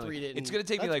it both silently. read it. It's and- gonna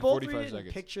take me let's like both 45 read it and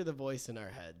seconds. Picture the voice in our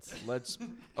heads. Let's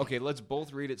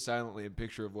both read it silently and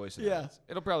picture a voice. In Yeah. our heads.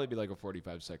 It'll probably be like a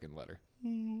 45-second letter.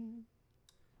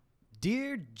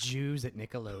 Dear Jews at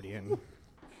Nickelodeon,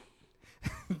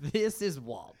 this is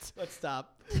Walt. Let's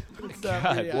stop. Let's stop.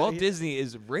 God, reading out Walt here. Disney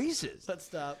is racist. Let's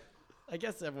stop. I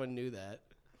guess everyone knew that.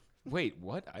 Wait,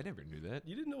 what? I never knew that.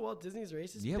 You didn't know Walt Disney's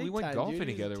racist? Yeah, we Big went time, golfing dude.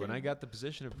 He's together when I terrible. got the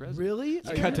position of president. Really?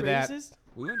 Are Cut you to that. racist?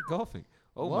 We went golfing.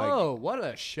 Oh Whoa, what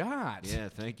a shot. my. Yeah,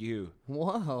 thank you.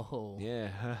 Whoa. Yeah,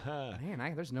 haha.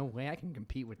 Man, there's no way I can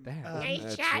compete with that. Nice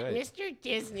That's shot, right. Mr.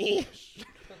 Disney.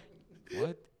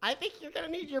 What? I think you're going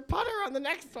to need your putter on the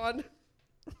next one.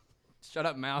 Shut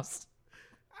up, mouse.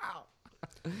 Ow.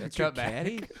 That's Cut your back.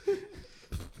 caddy?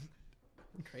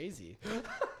 Crazy.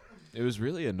 It was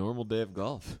really a normal day of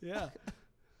golf. Yeah.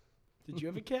 Did you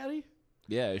have a caddy?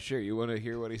 Yeah, sure. You want to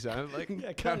hear what he sounded like?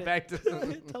 Yeah, Cut it. back to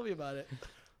Tell me about it.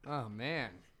 Oh, man.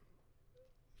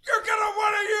 You're gonna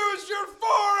want to use your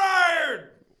 4-iron.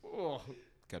 Oh.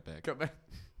 Cut back. Cut back.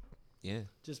 Yeah,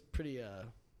 Just pretty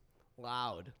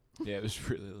loud. yeah, it was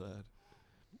really loud.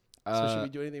 So should we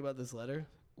do anything about this letter?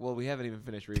 Well, we haven't even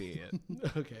finished reading it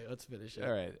yet. Okay, let's finish it.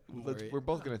 All right, I'm let's, worried. we're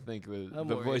both gonna think the I'm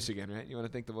the worried. voice again, right? You want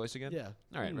to think the voice again? Yeah.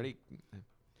 All right, ready?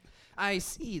 I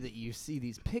see that you see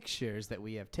these pictures that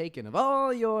we have taken of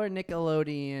all your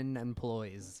Nickelodeon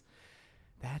employees.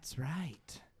 That's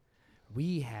right.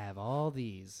 We have all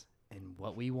these, and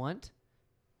what we want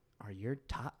are your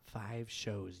top 5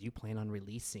 shows you plan on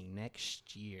releasing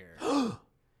next year.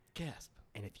 Gasp.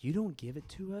 And if you don't give it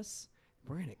to us,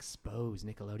 we're going to expose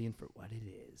Nickelodeon for what it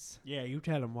is. Yeah, you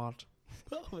tell him, Walt.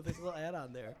 Oh, with this little ad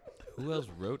on there. Who else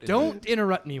wrote? Don't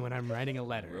interrupt me when I'm writing a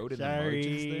letter. wrote in the margins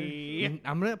there? Sorry.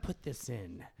 I'm going to put this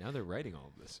in. Now they're writing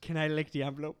all of this. Can I lick the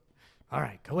envelope? All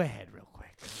right, go ahead real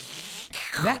quick.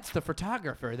 That's the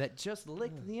photographer that just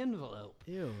licked the envelope.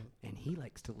 Ew. And he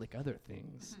likes to lick other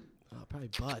things, Oh, probably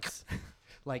butts.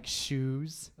 like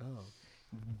shoes, Oh.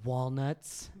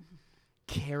 walnuts,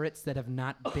 carrots that have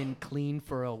not been cleaned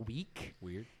for a week.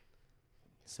 Weird.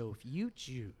 So if you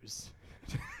choose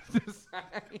to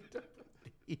decide to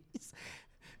put these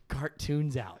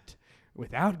cartoons out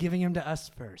without giving them to us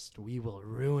first, we will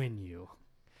ruin you.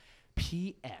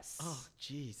 P.S. Oh,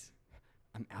 jeez.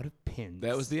 I'm out of pins.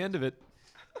 That was the end of it.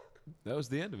 That was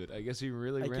the end of it. I guess he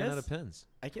really I ran out guess- of pens.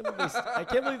 I can't believe I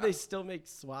can't believe they still make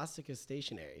swastika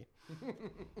stationery.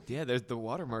 Yeah, there's the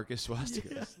watermark is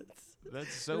swastikas. Yes.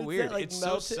 That's so It's that, weird. like, It's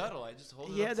melted- so subtle. I just hold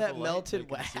it He up had to that the light and melted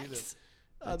I can see wax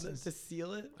That's to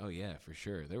seal it. Oh yeah, for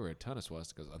sure. There were a ton of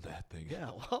swastikas on that thing.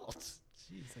 Yeah, Walt.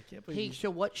 Jeez, I can't believe. Hey, you so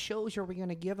what shows are we going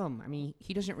to give him? I mean,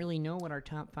 he doesn't really know what our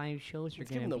top 5 shows are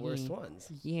let's going give to him be. the worst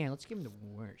ones. Yeah, let's give him the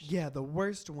worst. Yeah, the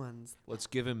worst ones. Let's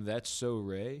give him That's So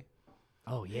Ray.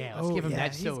 Oh, yeah, let's Oh, give him yeah,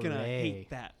 That's he's So gonna Ray. hate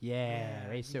that. Yeah, Yeah.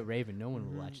 Ray's So Raven. No one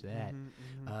will watch that.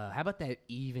 Mm-hmm. How about that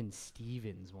Even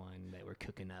Stevens one that we're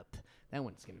cooking up? That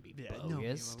one's going to be Yeah, nobody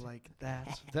bogus. will like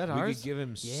that. That We could give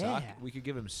him Yeah. We could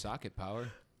give him Socket Power.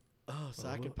 Oh,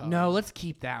 socket power. No, let's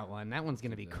keep that one. That one's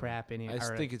going to be crap anyway. I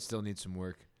just think it still needs some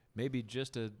work. Maybe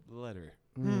just a letter.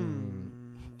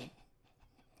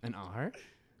 An R?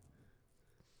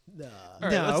 No. All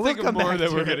right, No, let's we'll think of come more back that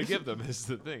to we're it. gonna give them. Is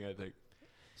the thing I think.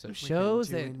 So We're shows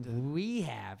getting that too into- we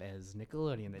have as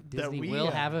Nickelodeon that That Disney we will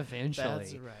have. have eventually.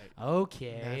 That's right.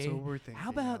 Okay. That's what we're thinking.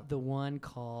 How about of. the one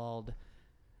called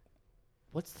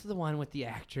what's the one with the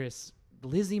actress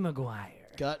Lizzie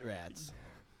McGuire? Gut rats.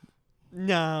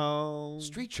 No.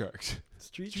 Street Sharks.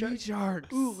 Street Street Sharks.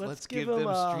 Sharks. Ooh, Let's give give them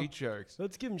him Street Sharks.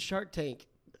 Let's give him Shark Tank.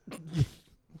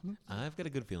 I've got a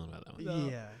good feeling about that one. No.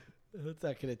 Yeah. That's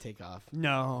not gonna take off.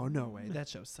 No way. That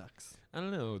show sucks. I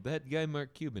don't know. That guy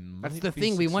Mark Cuban. That's might the be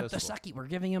thing. We want the successful. sucky. We're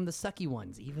giving him the sucky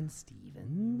ones. Even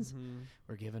Stevens.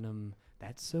 We're giving him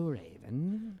That's So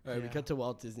Raven. All right, we Yeah. cut to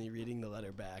Walt Disney reading the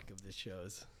letter back of the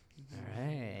shows. All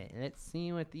right. Let's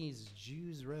see what these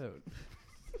Jews wrote.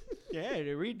 Yeah,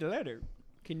 to read the letter.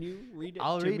 Can you read it?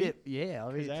 I'll to read me? it. Yeah,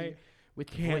 I'll read it 'Cause to I you with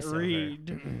Can't voiceover.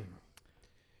 read.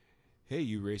 Hey,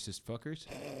 you racist fuckers.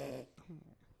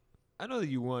 I know that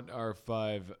you want our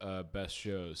 5 best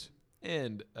shows.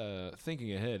 And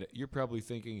thinking ahead, you're probably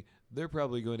thinking they're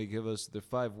probably going to give us the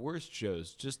 5 worst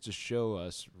shows just to show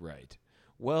us right.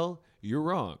 Well, you're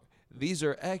wrong. These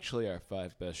are actually our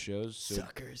 5 best shows.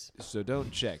 Suckers. So don't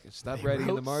check. Stop writing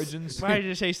in the margins. Why did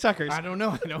you say suckers? I don't know.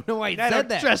 I don't know why you I said don't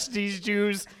that. trust these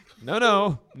Jews.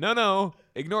 No.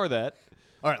 Ignore that.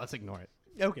 All right, let's ignore it.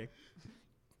 Okay.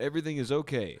 Everything is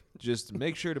okay. Just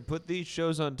make sure to put these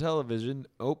shows on television.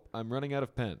 Oh, I'm running out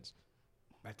of pens.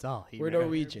 That's all. We're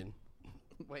Norwegian.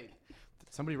 Wait.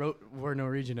 Somebody wrote "We're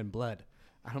Norwegian in blood."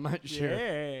 I'm not sure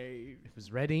Yay. if it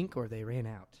was red ink or they ran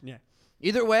out. Yeah.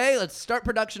 Either way, let's start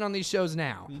production on these shows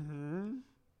now. Mm-hmm.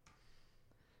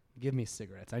 Give me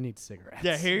cigarettes. I need cigarettes.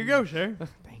 Yeah, here you go, sir.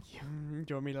 Thank you. Do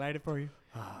you want me to light it for you?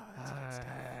 Ah, that's good stuff.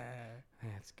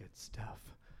 That's good stuff.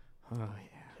 Oh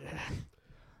yeah.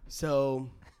 So,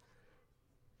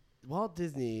 Walt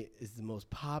Disney is the most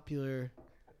popular.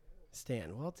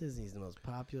 Walt Disney is the most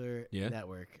popular Yeah.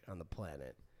 network on the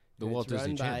planet. The And Walt it's Disney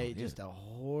run Channel. by yeah. just a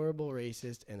horrible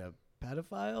racist and a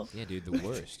pedophile. Yeah, dude, the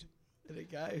worst. And a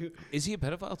guy who. Is he a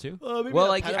pedophile too? Maybe Well, not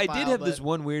like I did pedophile, have this but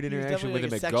one weird he was interaction with definitely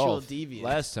him like a at sexual golf deviant.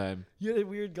 last time. You had a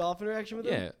weird golf interaction with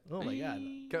Yeah. him? Oh my god.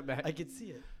 Cut back. I could see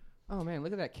it. Oh man,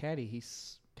 look at that caddy.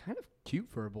 He's kind of cute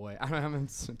for a boy. I don't know.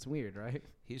 It's weird, right?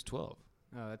 He's 12.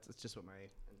 Oh, that's just what my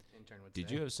intern would say.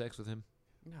 Did you have sex with him?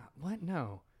 No. What?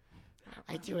 No.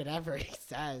 I do whatever he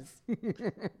says.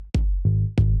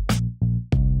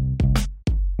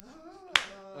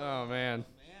 Oh man.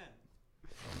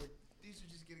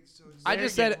 I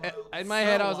just said in my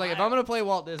head, I was like, if I'm gonna play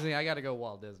Walt Disney, I gotta go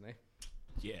Walt Disney.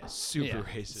 Yeah, super Yeah.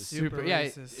 racist. Super Yeah.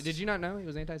 racist. Did you not know he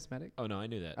was anti-Semitic? Oh no, I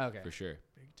knew that. Okay. For sure.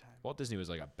 Big time. Walt Disney was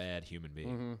like a bad human being.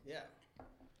 Mm-hmm. Yeah.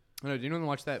 No, do you want to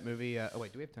watch that movie? Oh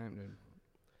wait, do we have time?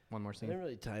 One more I scene. didn't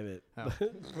really time it. Oh.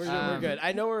 We're good.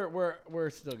 I know we're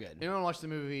still good. You want to watch the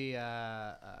movie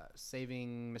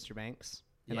Saving Mr. Banks?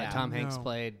 And like Yeah. Tom Hanks No.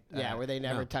 played. Yeah, where they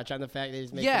never no. touch on the fact they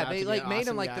just make him Yeah, out they to be like an made him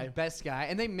awesome like guy. the best guy,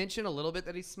 and they mention a little bit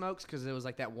that he smokes because it was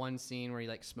like that one scene where he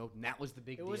like smoked, and that was the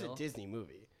big It deal. was a Disney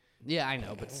movie. Yeah, I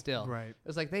know, but still, Right. It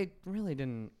was like they really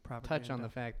didn't touch on Propaganda. the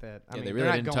fact that I Yeah, mean, they they're really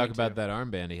not didn't going talk about to. that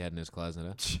armband he had in his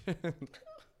closet. Huh?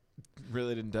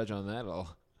 Really didn't touch on that at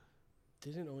all.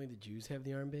 Didn't only the Jews have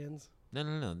the armbands? No.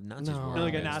 Nazis No. wore No,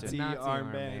 like a armbands, Nazi, too. Nazi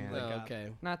armband. armband. Like Oh, a-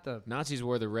 okay. Not the. Nazis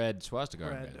wore the red swastika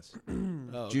Red.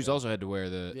 armbands. Oh, Jews okay. also had to wear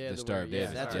the, Yeah, the Star word, of yeah,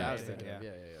 David. that's what I was Yeah, thinking. yeah. Of.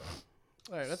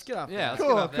 Yeah. All right, let's get off. Yeah, that. let's get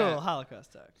Cool, off cool. that.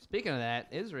 Holocaust talk. Speaking of that,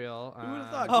 Israel. Who would have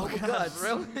thought? Oh, Global God. Guts.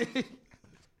 Really,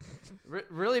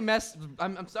 really messed.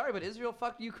 I'm sorry, but Israel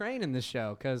fucked Ukraine in this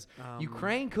show because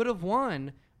Ukraine could have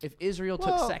won if Israel took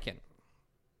Well- second,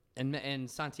 and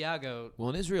Santiago. Well,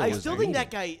 in Israel, I was still leading.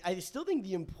 think that guy. I still think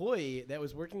the employee that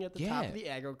was working at the top Yeah. of the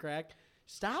aggro crack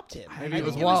stopped him. Maybe I it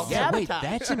was think Walt. Yeah, wait, sabotage.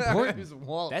 that's important. It was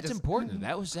Walt That's just- important.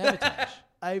 That was sabotage.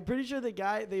 I'm pretty sure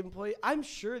the employee. I'm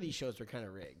sure these shows were kind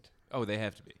of rigged. Oh, they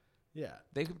have to be. Yeah.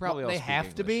 They could probably Well, all they speak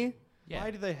have to English. be. Yeah.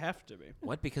 Why do they have to be?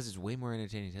 What? Because it's way more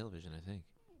entertaining television, I think.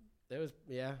 That was.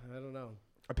 Yeah. I don't know.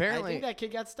 I Apparently, think that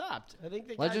kid got stopped. I think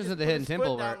the guy Legends just of the put Hidden his foot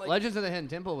Temple. down, like, Legends of the Hidden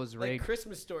Temple was like rigged.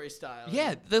 Christmas Story style.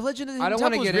 Yeah, the Legend of the I Hidden don't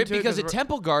wanna Temple was get ripped into it because a 'cause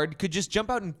temple guard could just jump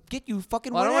out and get you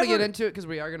fucking Well, I don't whatever. want to get into it because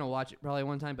we are gonna watch it probably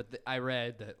one time. But I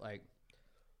read that like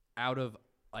out of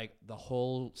like the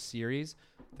whole series,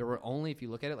 there were only, if you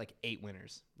look at it, like 8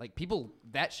 winners. Like people,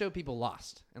 that show people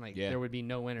lost, and like Yeah. there would be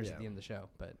no winners Yeah. at the end of the show.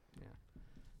 But yeah,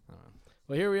 I don't know.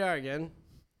 Well, here we are again.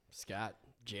 Scott,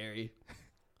 Jerry,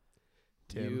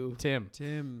 you.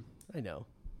 Tim. I know.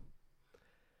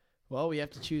 Well, we have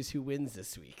to choose who wins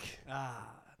this week.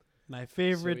 My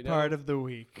favorite we know- part of the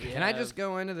week. Can I just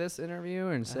go into this interview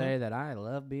and say that I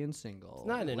love being single? It's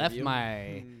not an Left interview.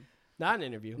 my. Not an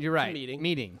interview. You're It's a right.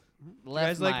 meeting. You Left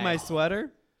guys like my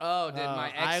sweater? Oh, did Oh,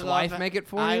 my I ex-wife love- make it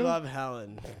for I you? love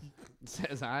Helen. It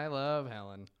says I love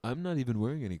Helen. I'm not even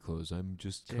wearing any clothes. I'm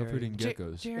just covered in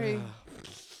geckos. Jerry,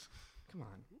 come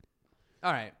on.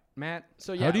 All right, Matt.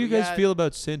 So yeah, How do you we guys got- feel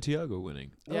about Santiago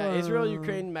winning? Yeah, Israel,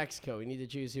 Ukraine, Mexico. We need to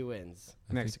choose who wins. I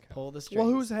think- Mexico. Pull the strings.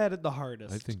 Well, who's headed the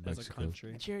hardest I think as a Mexico.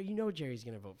 country? Jerry? You know Jerry's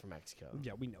gonna vote for Mexico.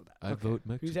 Yeah, we know that. I vote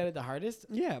Mexico. Who's headed the hardest?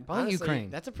 Yeah, think Honestly, Ukraine.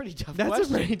 That's a pretty tough that's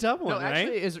question. a pretty tough one, No,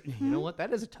 right? actually, you know what?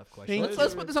 That is a tough question. Thank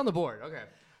Let's you. put this on the board. Okay.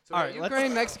 So All all right, right, let's-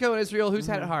 Ukraine, Mexico, and Israel. Who's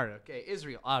had it harder? Okay,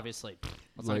 Israel, obviously.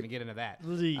 Let's not Like- even get into that.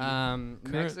 League.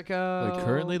 Mexico. Like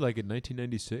currently, like in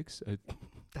 1996,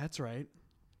 That's right.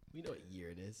 We know what year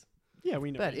it is. Yeah,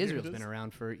 we know. But what year Israel's it been is.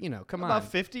 around for, come about on.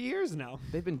 50 years now.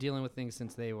 They've been dealing with things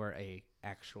since they were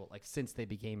since they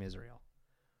became Israel.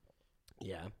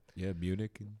 Yeah. yeah,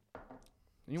 Munich. And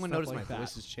Anyone Stuff notice like my that.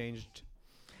 voice has changed?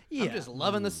 Yeah, I'm just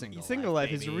loving the single Single life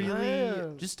has baby.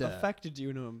 really Just affected you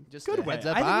in a just good a way. heads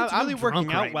up, I think it's I'm really working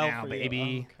drunk out right well now, for baby. you.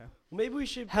 Oh, okay. Maybe we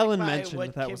should. Helen pick by mentioned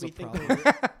what that kid was we a think problem.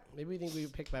 maybe we think we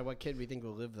pick by what kid we think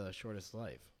will live the shortest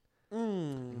life.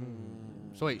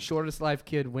 So wait, shortest life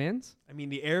kid wins? I mean,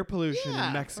 the air pollution Yeah,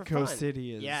 in for Mexico fun.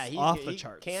 City is Yeah, he's off the he-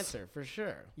 charts. Cancer for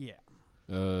sure. Yeah.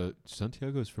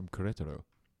 Santiago's from Querétaro.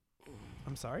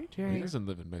 I'm sorry? He Jerry, doesn't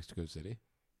live in Mexico City.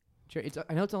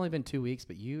 I know it's only been 2 weeks,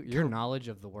 but your knowledge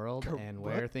of the world and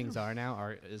where what? things are now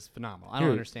is phenomenal. I Here,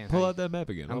 don't understand. Pull how out that map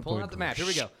again. I'm I'll pulling point out the for map. you.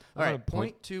 Here we go. All I'll right,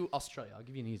 point. point to Australia. I'll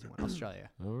give you an easy one. Australia.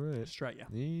 All right. Australia.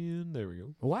 And there we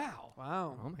go. Wow.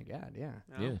 Wow. Oh my God. Yeah.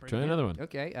 Oh, Yeah, pretty try good. another one.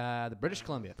 Okay. The British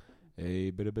Columbia.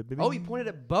 A bit of Oh, he pointed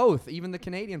at both. Even the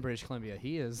Canadian British Columbia.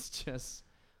 He is just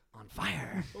on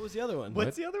fire. What was the other one?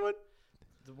 What's the other one?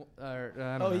 I don't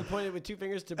Oh, know. he pointed with two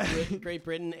fingers to Great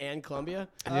Britain and Columbia.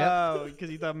 Oh, because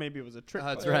he thought maybe it was a trick.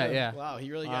 That's right. Yeah. Wow,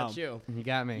 he really Wow. got you. You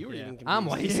got me. You were even I'm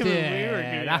confused.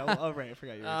 wasted. Oh, right. I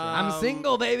forgot you were I'm Um,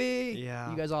 single, baby. Yeah.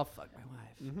 You guys all fucked my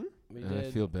wife. Mm-hmm. We I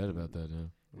did. feel bad about that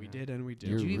now. We did and we did.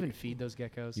 You're Did you re- even feed those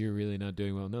geckos? You're really not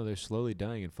doing well. No, they're slowly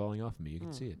dying and falling off of me. You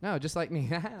can see it. No, just like me.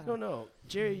 No,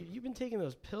 Jerry, you've been taking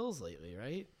those pills lately,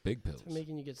 right? Big pills. It's been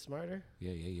making you get smarter.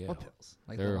 Yeah, yeah, yeah. What pills?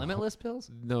 Like They're the ho- limitless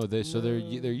pills? No, they're No.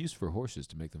 they're used for horses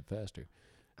to make them faster.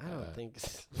 I don't Uh, think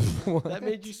that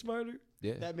made you smarter.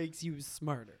 Yeah. That makes you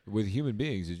smarter. With human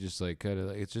beings, it's just like kind of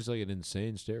like it's just like an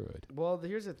insane steroid. Well,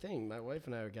 here's the thing. My wife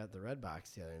and I got the Red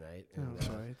Box the other night. Oh, and,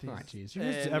 sorry. Oh, jeez. You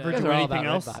guys And, ever you guys do are all anything about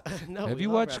else? Redbox. no, Have we you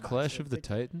love watched Red Box. Clash It's of the like-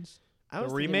 Titans? I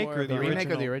was The thinking remake more or of the The remake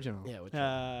or the original? original? Yeah, which one? The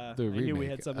I knew we remake,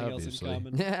 had something else obviously. in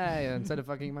common. Yeah, instead of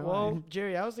fucking my Well, wife.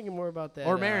 Jerry, I was thinking more about that.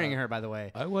 Or marrying her, by the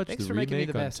way. I watched Thanks the for making me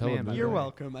remake the on best man, by television. the You're way.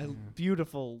 welcome.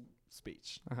 Beautiful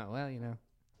speech. Well, you know.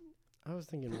 I was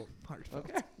thinking more. Heartfelt.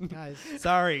 Guys,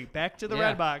 Sorry. Back to the Yeah.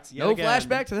 Red Box. Yet No again.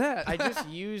 flashback to that. I just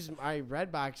use my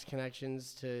Red Box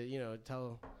connections to,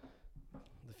 tell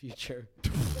the future.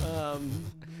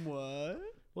 What?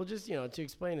 Well, just, to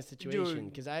explain a situation.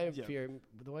 Because I have yeah. fear.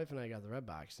 The wife and I got the Red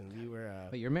Box, and we were.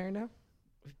 But you're married now?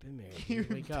 We've been married. You've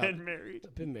Wake up. been married.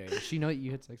 I've been married. Does she know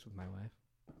you had sex with my wife?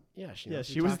 Yeah, she Yeah, knows.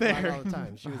 she We was talk about it there. all the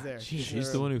time. She was there.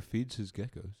 She's the one who feeds his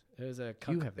geckos. It was a You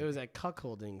cuck, have it was a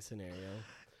cuckolding scenario.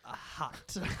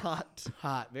 Hot.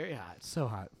 Hot, very hot. So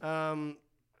hot.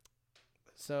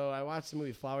 So I watched the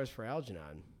movie Flowers for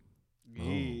Algernon.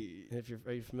 And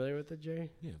are you familiar with it, Jerry?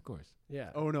 Yeah, of course. Yeah.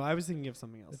 Oh, no. I was thinking of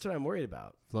something else. That's what I'm worried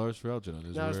about. Flowers for Algernon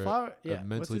is Now, is where Flower? Yeah. a what's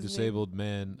mentally his name? disabled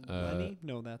man Lenny?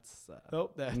 No, that's...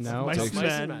 Nope, that's No. Mice Mice and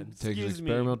Man. Men. takes an Excuse me.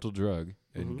 experimental drug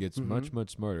and Mhm. gets Mhm. much, much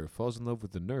smarter. Falls in love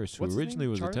with the nurse who What's his originally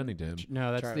name? was Charlie? attending to him.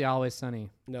 No, that's Charlie. the Always Sunny.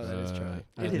 No, that is Charlie.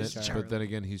 and It is then- Charlie. But then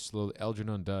again, he slowly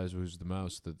Algernon dies, who's the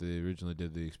mouse that they originally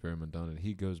did the experiment on, and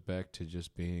he goes back to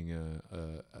just being a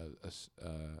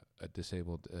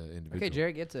disabled individual. Okay,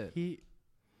 Jared gets it. He...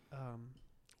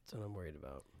 That's what I'm worried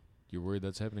about. You're worried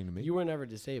that's happening to me? You were never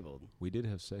disabled. We did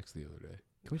have sex the other day.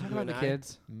 Can we talk You about the and I?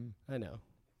 kids? Mm. I know.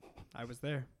 I was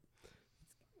there.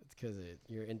 It's because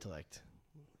your intellect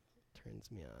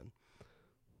turns me on.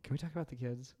 Can we talk about the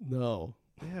kids? No.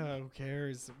 Yeah, who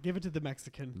cares? Give it to the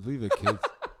Mexican. Leave the kids.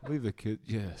 Leave the kid.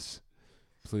 Yes,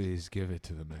 please give it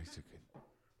to the Mexican. All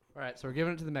right, so we're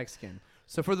giving it to the Mexican.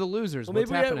 So for the losers, Well, what's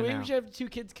maybe happening we now? should have two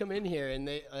kids come in here, and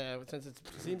they since it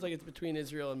seems like it's between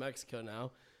Israel and Mexico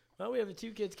now. Well, we have the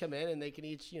two kids come in, and they can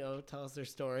each tell us their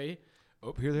story.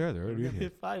 Oh, here they are. They're already in here.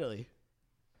 Finally.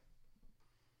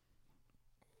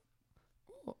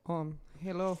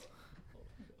 Hello.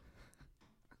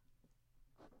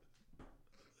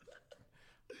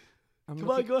 Come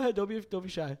on, go ahead. Don't be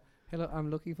shy. Hello, I'm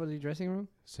looking for the dressing room.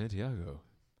 Santiago.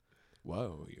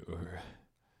 Wow,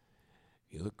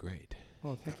 you look great.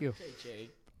 Oh, thank you. Hey, Jerry.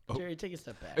 Oh. Jerry, take a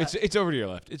step back. It's over to your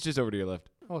left. It's just over to your left.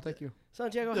 Oh, thank you.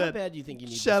 Santiago, how That- bad do you think you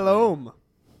need Shalom.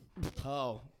 this win?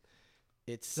 Oh.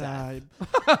 It's Seth.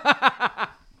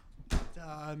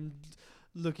 I'm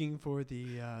looking for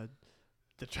the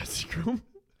dressing room.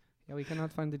 Yeah, we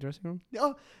cannot find the dressing room.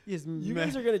 Oh, yes. You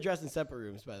guys are gonna dress in separate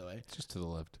rooms, by the way. It's just to the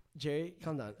left. Jerry,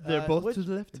 calm down. They're both which- to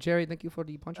the left. Jerry, thank you for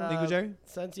the poncho. Thank you, Jerry.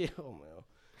 Santiago, oh no.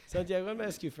 Santiago, I'm gonna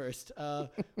ask you first. How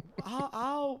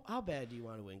bad do you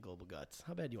want to win Global Guts?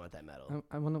 How bad do you want that medal?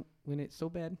 I want to win it so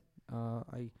bad.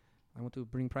 I want to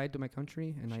bring pride to my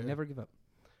country, and I Sure. never give up.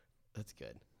 That's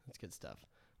good. That's good stuff.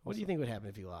 What do you think would happen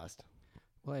if you lost?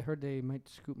 Well, I heard they might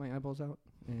scoop my eyeballs out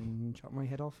and chop my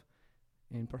head off,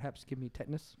 and perhaps give me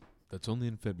tetanus. That's only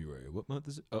in February. What month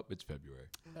is it? Oh, it's February.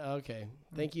 Okay.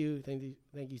 Thank you,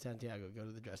 Santiago. Go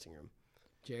to the dressing room.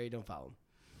 Jerry, don't follow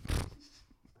him.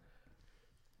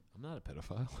 I'm not a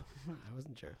pedophile. I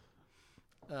wasn't sure.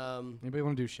 Anybody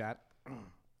want to do shot?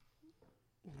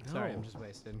 Sorry, I'm No. just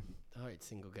wasted. All right,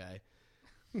 single guy.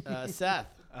 Seth.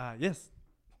 Yes.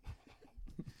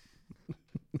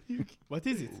 What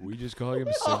is it? We just call him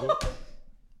single.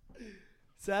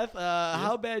 Seth,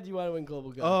 how bad do you want to win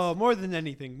Global Guts? Oh, more than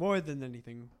anything.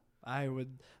 I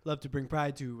would love to bring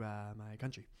pride to my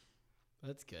country.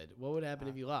 That's good. What would happen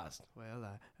if you lost?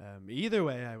 Well, either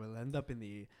way, I will end up in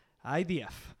the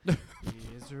IDF, the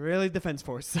Israeli Defense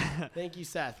Force. Thank you,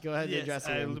 Seth. Go ahead to the Yes,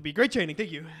 dressing it'll room. be great training.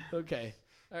 Thank you. Okay.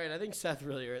 All right, I think Seth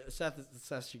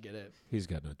Seth should get it. He's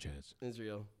got no chance.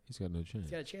 Israel. He's got no chance.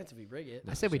 He's got a chance if we bring it.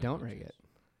 I say we Mexico don't no rig chance. it.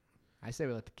 I say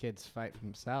we let the kids fight for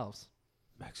themselves.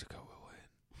 Mexico will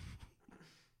win.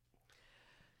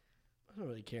 I don't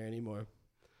really care anymore.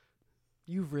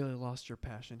 You've really lost your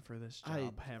passion for this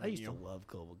job, haven't I used you? to love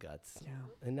Global Guts. Yeah.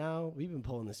 And now we've been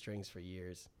pulling the strings for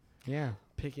years. Yeah,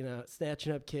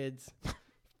 Snatching up kids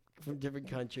from different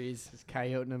countries. just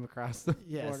coyoting them across the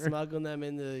Yeah, border. smuggling them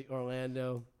into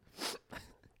Orlando.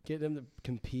 Getting them to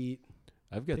compete.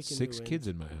 I've got Picking 6 who kids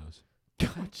in my house.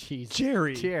 Oh, jeez,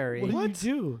 Jerry. Jerry. What do you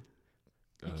do?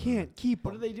 You can't keep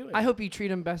What are them. they doing? I hope you treat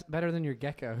them better than your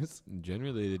geckos.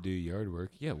 Generally, they do yard work.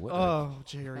 Yeah, what? Oh,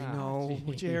 Jerry, Ah, no.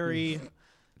 jeez. Jerry.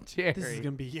 Jerry. This is going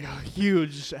to be a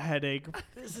huge headache.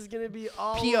 This is going to be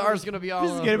all PR is gonna be all.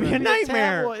 This is over gonna be it. a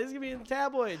nightmare. This is going to be in the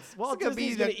tabloids. Walt gonna be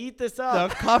Disney's the- going to eat this The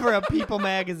up. cover of People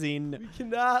magazine. We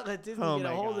cannot let Disney Oh get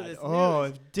my a hold God. of this Oh,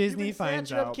 news. if Disney You've been finds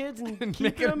snatching up out. kids and Make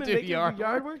keep 'em them and do make them yard do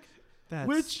yard work? That's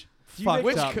Which do you fucked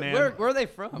make- up, man. Where are they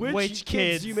from? Which kids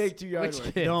kids? do you make do yard Which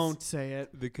work? kids? Don't say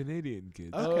it. The Canadian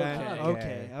kids. Okay.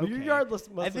 Okay. Well, your Okay. yard must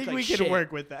I look think like we shit. can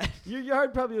work with that. Your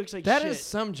yard probably looks like That shit. is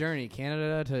some journey,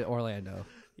 Canada to Orlando.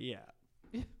 Yeah.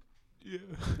 Yeah.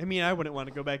 I mean, I wouldn't want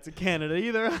to go back to Canada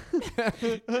either.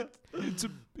 It's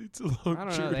a long I don't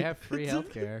know. journey. They have free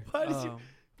healthcare. Why did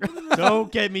you?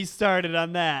 Don't get me started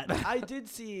on that. I did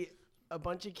see a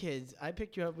bunch of kids. I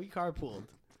picked you up. We carpooled.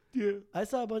 Yeah. I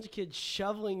saw a bunch of kids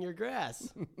shoveling your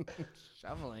grass.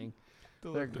 Shoveling.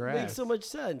 They'll Their have to- grass. Makes so much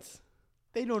sense.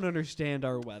 They don't understand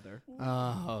our weather.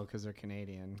 Oh, because they're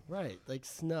Canadian. Right, like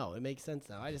snow. It makes sense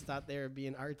now. I just thought they were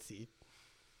being artsy.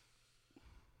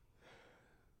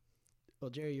 Well,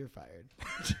 Jerry, you're fired.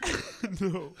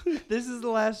 No. This is the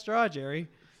last straw, Jerry.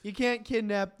 You can't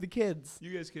kidnap the kids.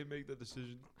 You guys can't make that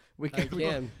decision. We I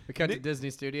can. We cut to Nick-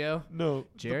 Disney Studio. No.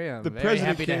 Jerry, I'm the very president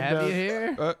happy to came have you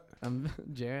down- here.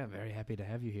 Jerry, I'm very happy to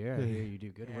have you here. I hear you do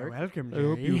good work. Welcome, I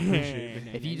hope Jerry. you appreciate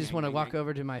it. If you just want to walk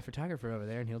over to my photographer over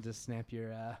there, and he'll just snap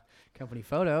your company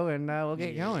photo, and we'll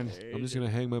get going. I'm just gonna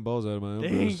hang my balls out of my own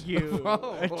Thank you.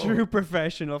 A true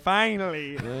professional,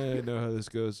 finally. I know how this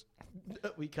goes.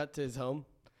 We cut to his home.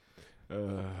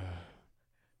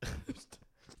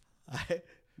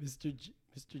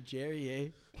 Mr. Jerry,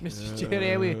 eh? Mr.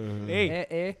 Jerry, we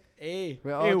Hey. Hey,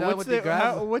 we're all Hey, done with the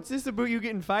gravel. what's this about you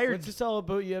getting fired? what's this all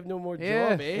about? You have no more Yeah.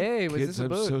 job, eh? Hey, was Kids, this a I'm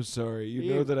boot? so sorry.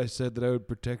 You know that I said that I would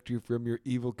protect you from your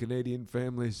evil Canadian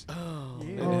families Oh, Yeah.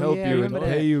 and Oh, help yeah, I you and remember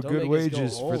pay that. you Don't good make us go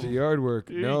wages for the home. yard work.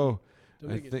 Yeah. No,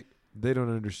 Don't I make it- think they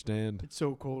don't understand. It's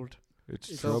so cold. It's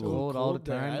It's so trouble. cold all the cold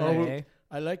there. time. I like eh?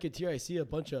 I like it here. I see a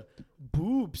bunch of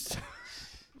boobs.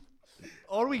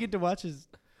 All we get to watch is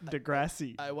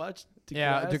Degrassi. I watched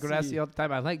Yeah, Degrassi all the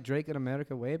time. I like Drake in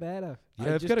America way better. Yeah,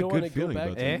 I I've just got a don't wanna good go feeling back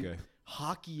about to- that guy.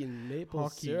 hockey and maple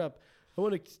Hockey. syrup. I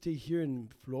want to stay here in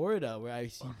Florida where I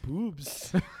see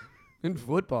boobs. In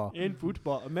football. In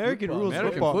football. American Football. rules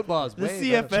American football. football is The way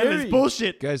CFL better. is Jerry.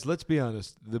 bullshit. Guys, let's be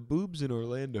honest. The boobs in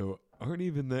Orlando aren't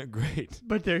even that great.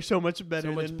 But they're so much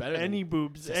better, much than, better than any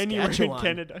boobs anywhere in Saskatchewan.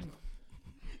 Canada.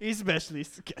 Especially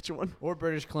Saskatchewan. Or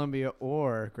British Columbia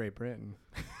or Great Britain.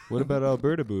 What about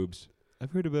Alberta boobs?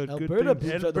 I've heard about Alberta good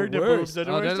things. boobs are the Alberta worst. boobs are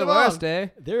the Oh, worst they're the of all. worst, eh?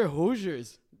 They're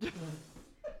Hoosiers.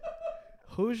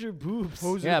 Hosier boobs.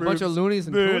 Hosier Yeah, a bunch of boobs. loonies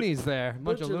and Bleh. toonies there. A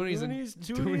bunch of loonies and toonies,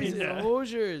 toonies. and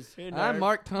Hosiers. In I'm our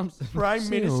Mark Thompson. Prime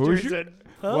Say Minister's Hoosier? and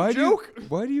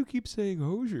Why do you keep saying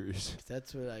hosers?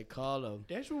 That's what I call them.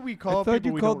 That's what we call I thought people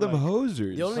you we called don't them like.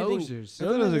 hosers. The only thing, Hosers. I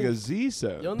thought it was like a Z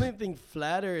sound. the only thing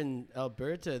flatter in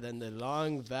Alberta than the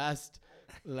long, vast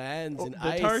lands and the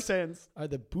ice tar sands. are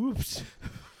the boobs.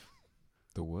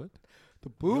 The what? The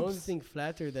The only boobs. thing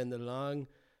flatter than the long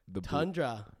The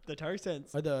tundra The tar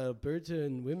sands. are the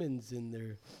Albertan women's in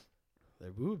their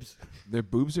boobs. Their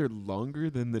boobs are longer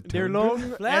than the They're tundra?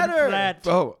 long Flatter. and flat.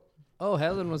 Oh. Oh,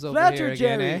 Helen was over Flatter, here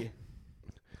again, Jerry. eh?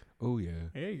 Oh, yeah.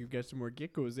 Hey, you've got some more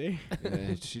geckos, eh?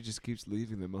 Yeah, she just keeps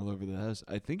leaving them all over the house.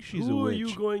 I think she's a Who are witch.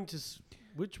 you going to?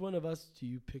 Which one of us do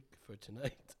you pick for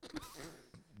tonight?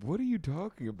 What are you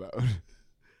talking about?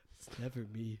 It's never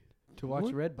me. To watch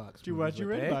What? Redbox. To watch your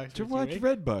movies with, eh? Redbox. To with watch you,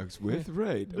 eh? Redbox with,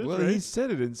 right. That's Well, he right.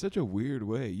 said it in such a weird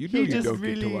way. You He know you just don't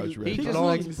really get to watch he Redbox. just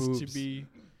likes longs to boobs. be.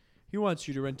 He wants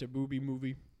you to rent a booby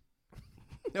movie.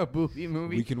 A booby We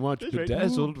movie. can watch That's right.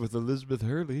 Bedazzled with Elizabeth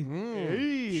Hurley.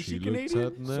 Hey, is She she looks Canadian?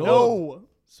 hot in that. No.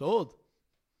 Sold.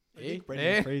 I Eh? think Brendan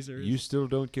Eh? Fraser is. You still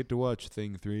don't get to watch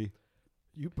Thing 3.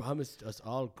 You promised us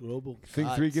all global. Thing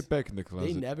 3, gods. get back in the They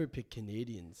closet. never pick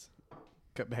Canadians.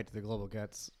 Cut back to the Global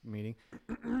Guts meeting.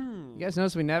 You guys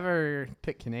notice we never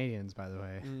pick Canadians, by the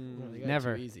way. Well, they got it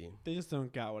Never. Too easy. They just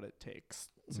don't got what it takes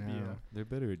to be No. a. They're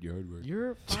better at yard work.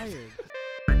 You're fired.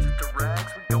 Riches to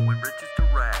rags, we going riches to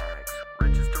rags.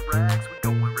 Riches to rags, we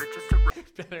going riches to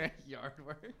rags. Better at yard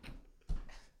work.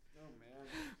 Oh man.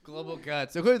 Global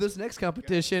Guts. Okay, this next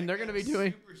competition, they're gonna be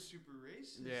doing. super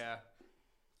racist. Yeah.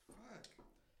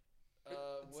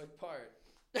 What part?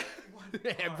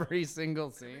 Every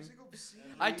single scene.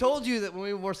 I told you that when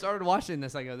we were started watching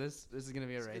this, I go, this is gonna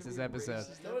be a racist episode.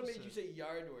 No one made you say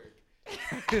yard work.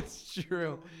 It's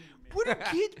true. What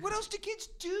else do kids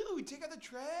do? Take out the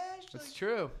trash? It's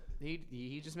true.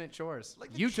 He just meant chores.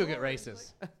 You took it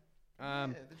racist.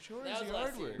 The chores, That was the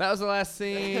last scene. That was the last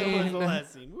That was scene. the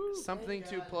last scene. Woo. Something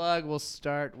to plug. We'll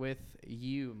start with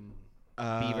you,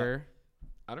 Beaver.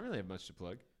 I don't really have much to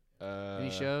plug. Any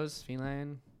shows?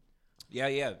 Feline?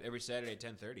 Yeah. Every Saturday at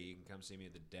 10:30, you can come see me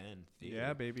at the Den Theater.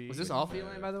 Yeah, baby. Was this all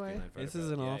Feline, by the way? Feline Fighter This is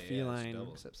Club. an all it's feline.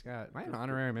 double. Except Scott. Am I an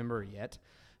honorary member yet?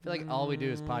 I feel like all we do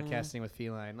is podcasting with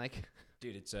Feline. Like,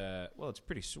 Dude, it's it's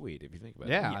pretty sweet if you think about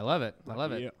yeah, it. I love it. I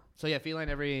love Yeah. it. So yeah, Feline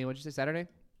every, what'd you say, Saturday?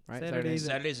 Right? Saturdays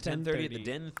Saturdays at 10:30 at the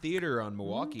Den Theater on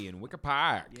Milwaukee in Wicker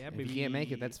Park. Yeah, If baby. you can't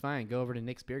make it, that's fine. Go over to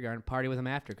Nick's Beer Garden, party with them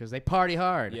after, because they party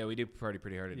hard. Yeah, we do party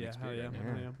pretty hard at Yeah, Nick's hell Beer yeah. Garden.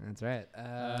 hell Yeah, yeah. that's right.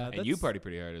 And you party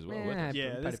pretty hard as well. What? I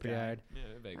Yeah, party this pretty guy. hard. Yeah,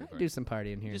 vaguely I party. do some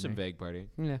partying here. Just and some there. vague party.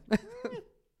 Yeah.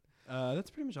 That's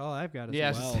pretty much all I've got as Yeah, I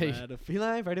was well. gonna say- At a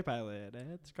Feline Fighter Pilot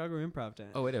at Chicago Improv Tent.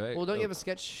 Oh, wait. Well, don't you have a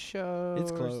sketch show?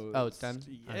 It's closed. Oh, it's done?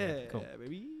 Yeah, Okay, cool.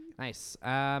 baby. Nice.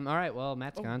 All right. Well,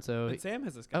 Matt's Oh, gone, so And Sam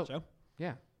has a sketch show.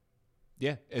 yeah.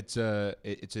 Yeah, it's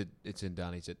in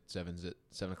Donnie's at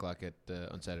 7 o'clock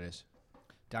on Saturdays.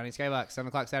 Donnie Skybox, 7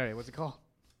 o'clock Saturday. What's it called?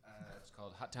 It's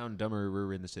called Hot Town Dumber.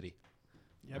 We're in the city.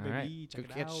 Yeah, All baby. right. Check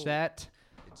Go it catch out. that.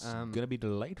 It's Um, gonna be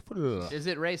delightful. Is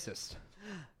it racist?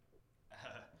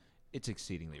 It's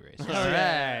exceedingly racist. All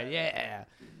right. Yeah.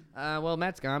 Well,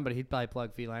 Matt's gone, but he'd probably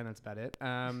plug Feline. That's about it.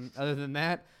 Other than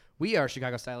that, we are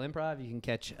Chicago Style Improv. You can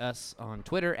catch us on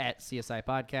Twitter at CSI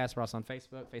Podcast. We're also on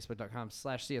Facebook,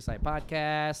 facebook.com/CSI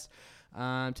Podcast.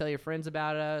 Tell your friends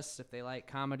about us. If they like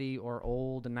comedy or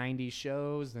old 90s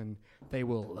shows, then they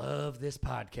will love this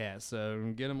podcast.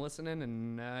 So get them listening,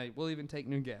 and we'll even take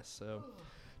new guests. So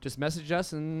just message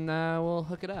us, and we'll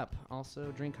hook it up. Also,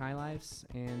 drink High Lifes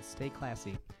and stay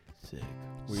classy. Sick.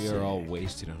 We are all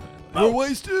wasted on it. We're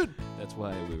wasted. That's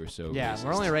why we were so. Yeah, racist.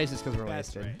 we're only racist because we're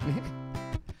That's wasted.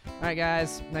 All right,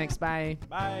 guys. Thanks. Bye.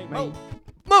 Bye. Bye.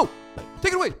 Mo,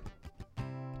 take it away.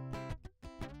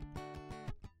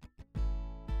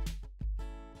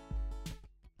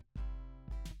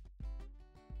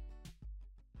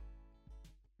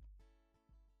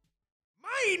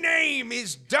 My name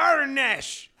is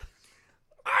Darnesh.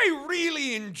 I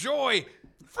really enjoy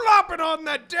flopping on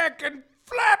the deck and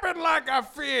flapping like a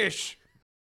fish.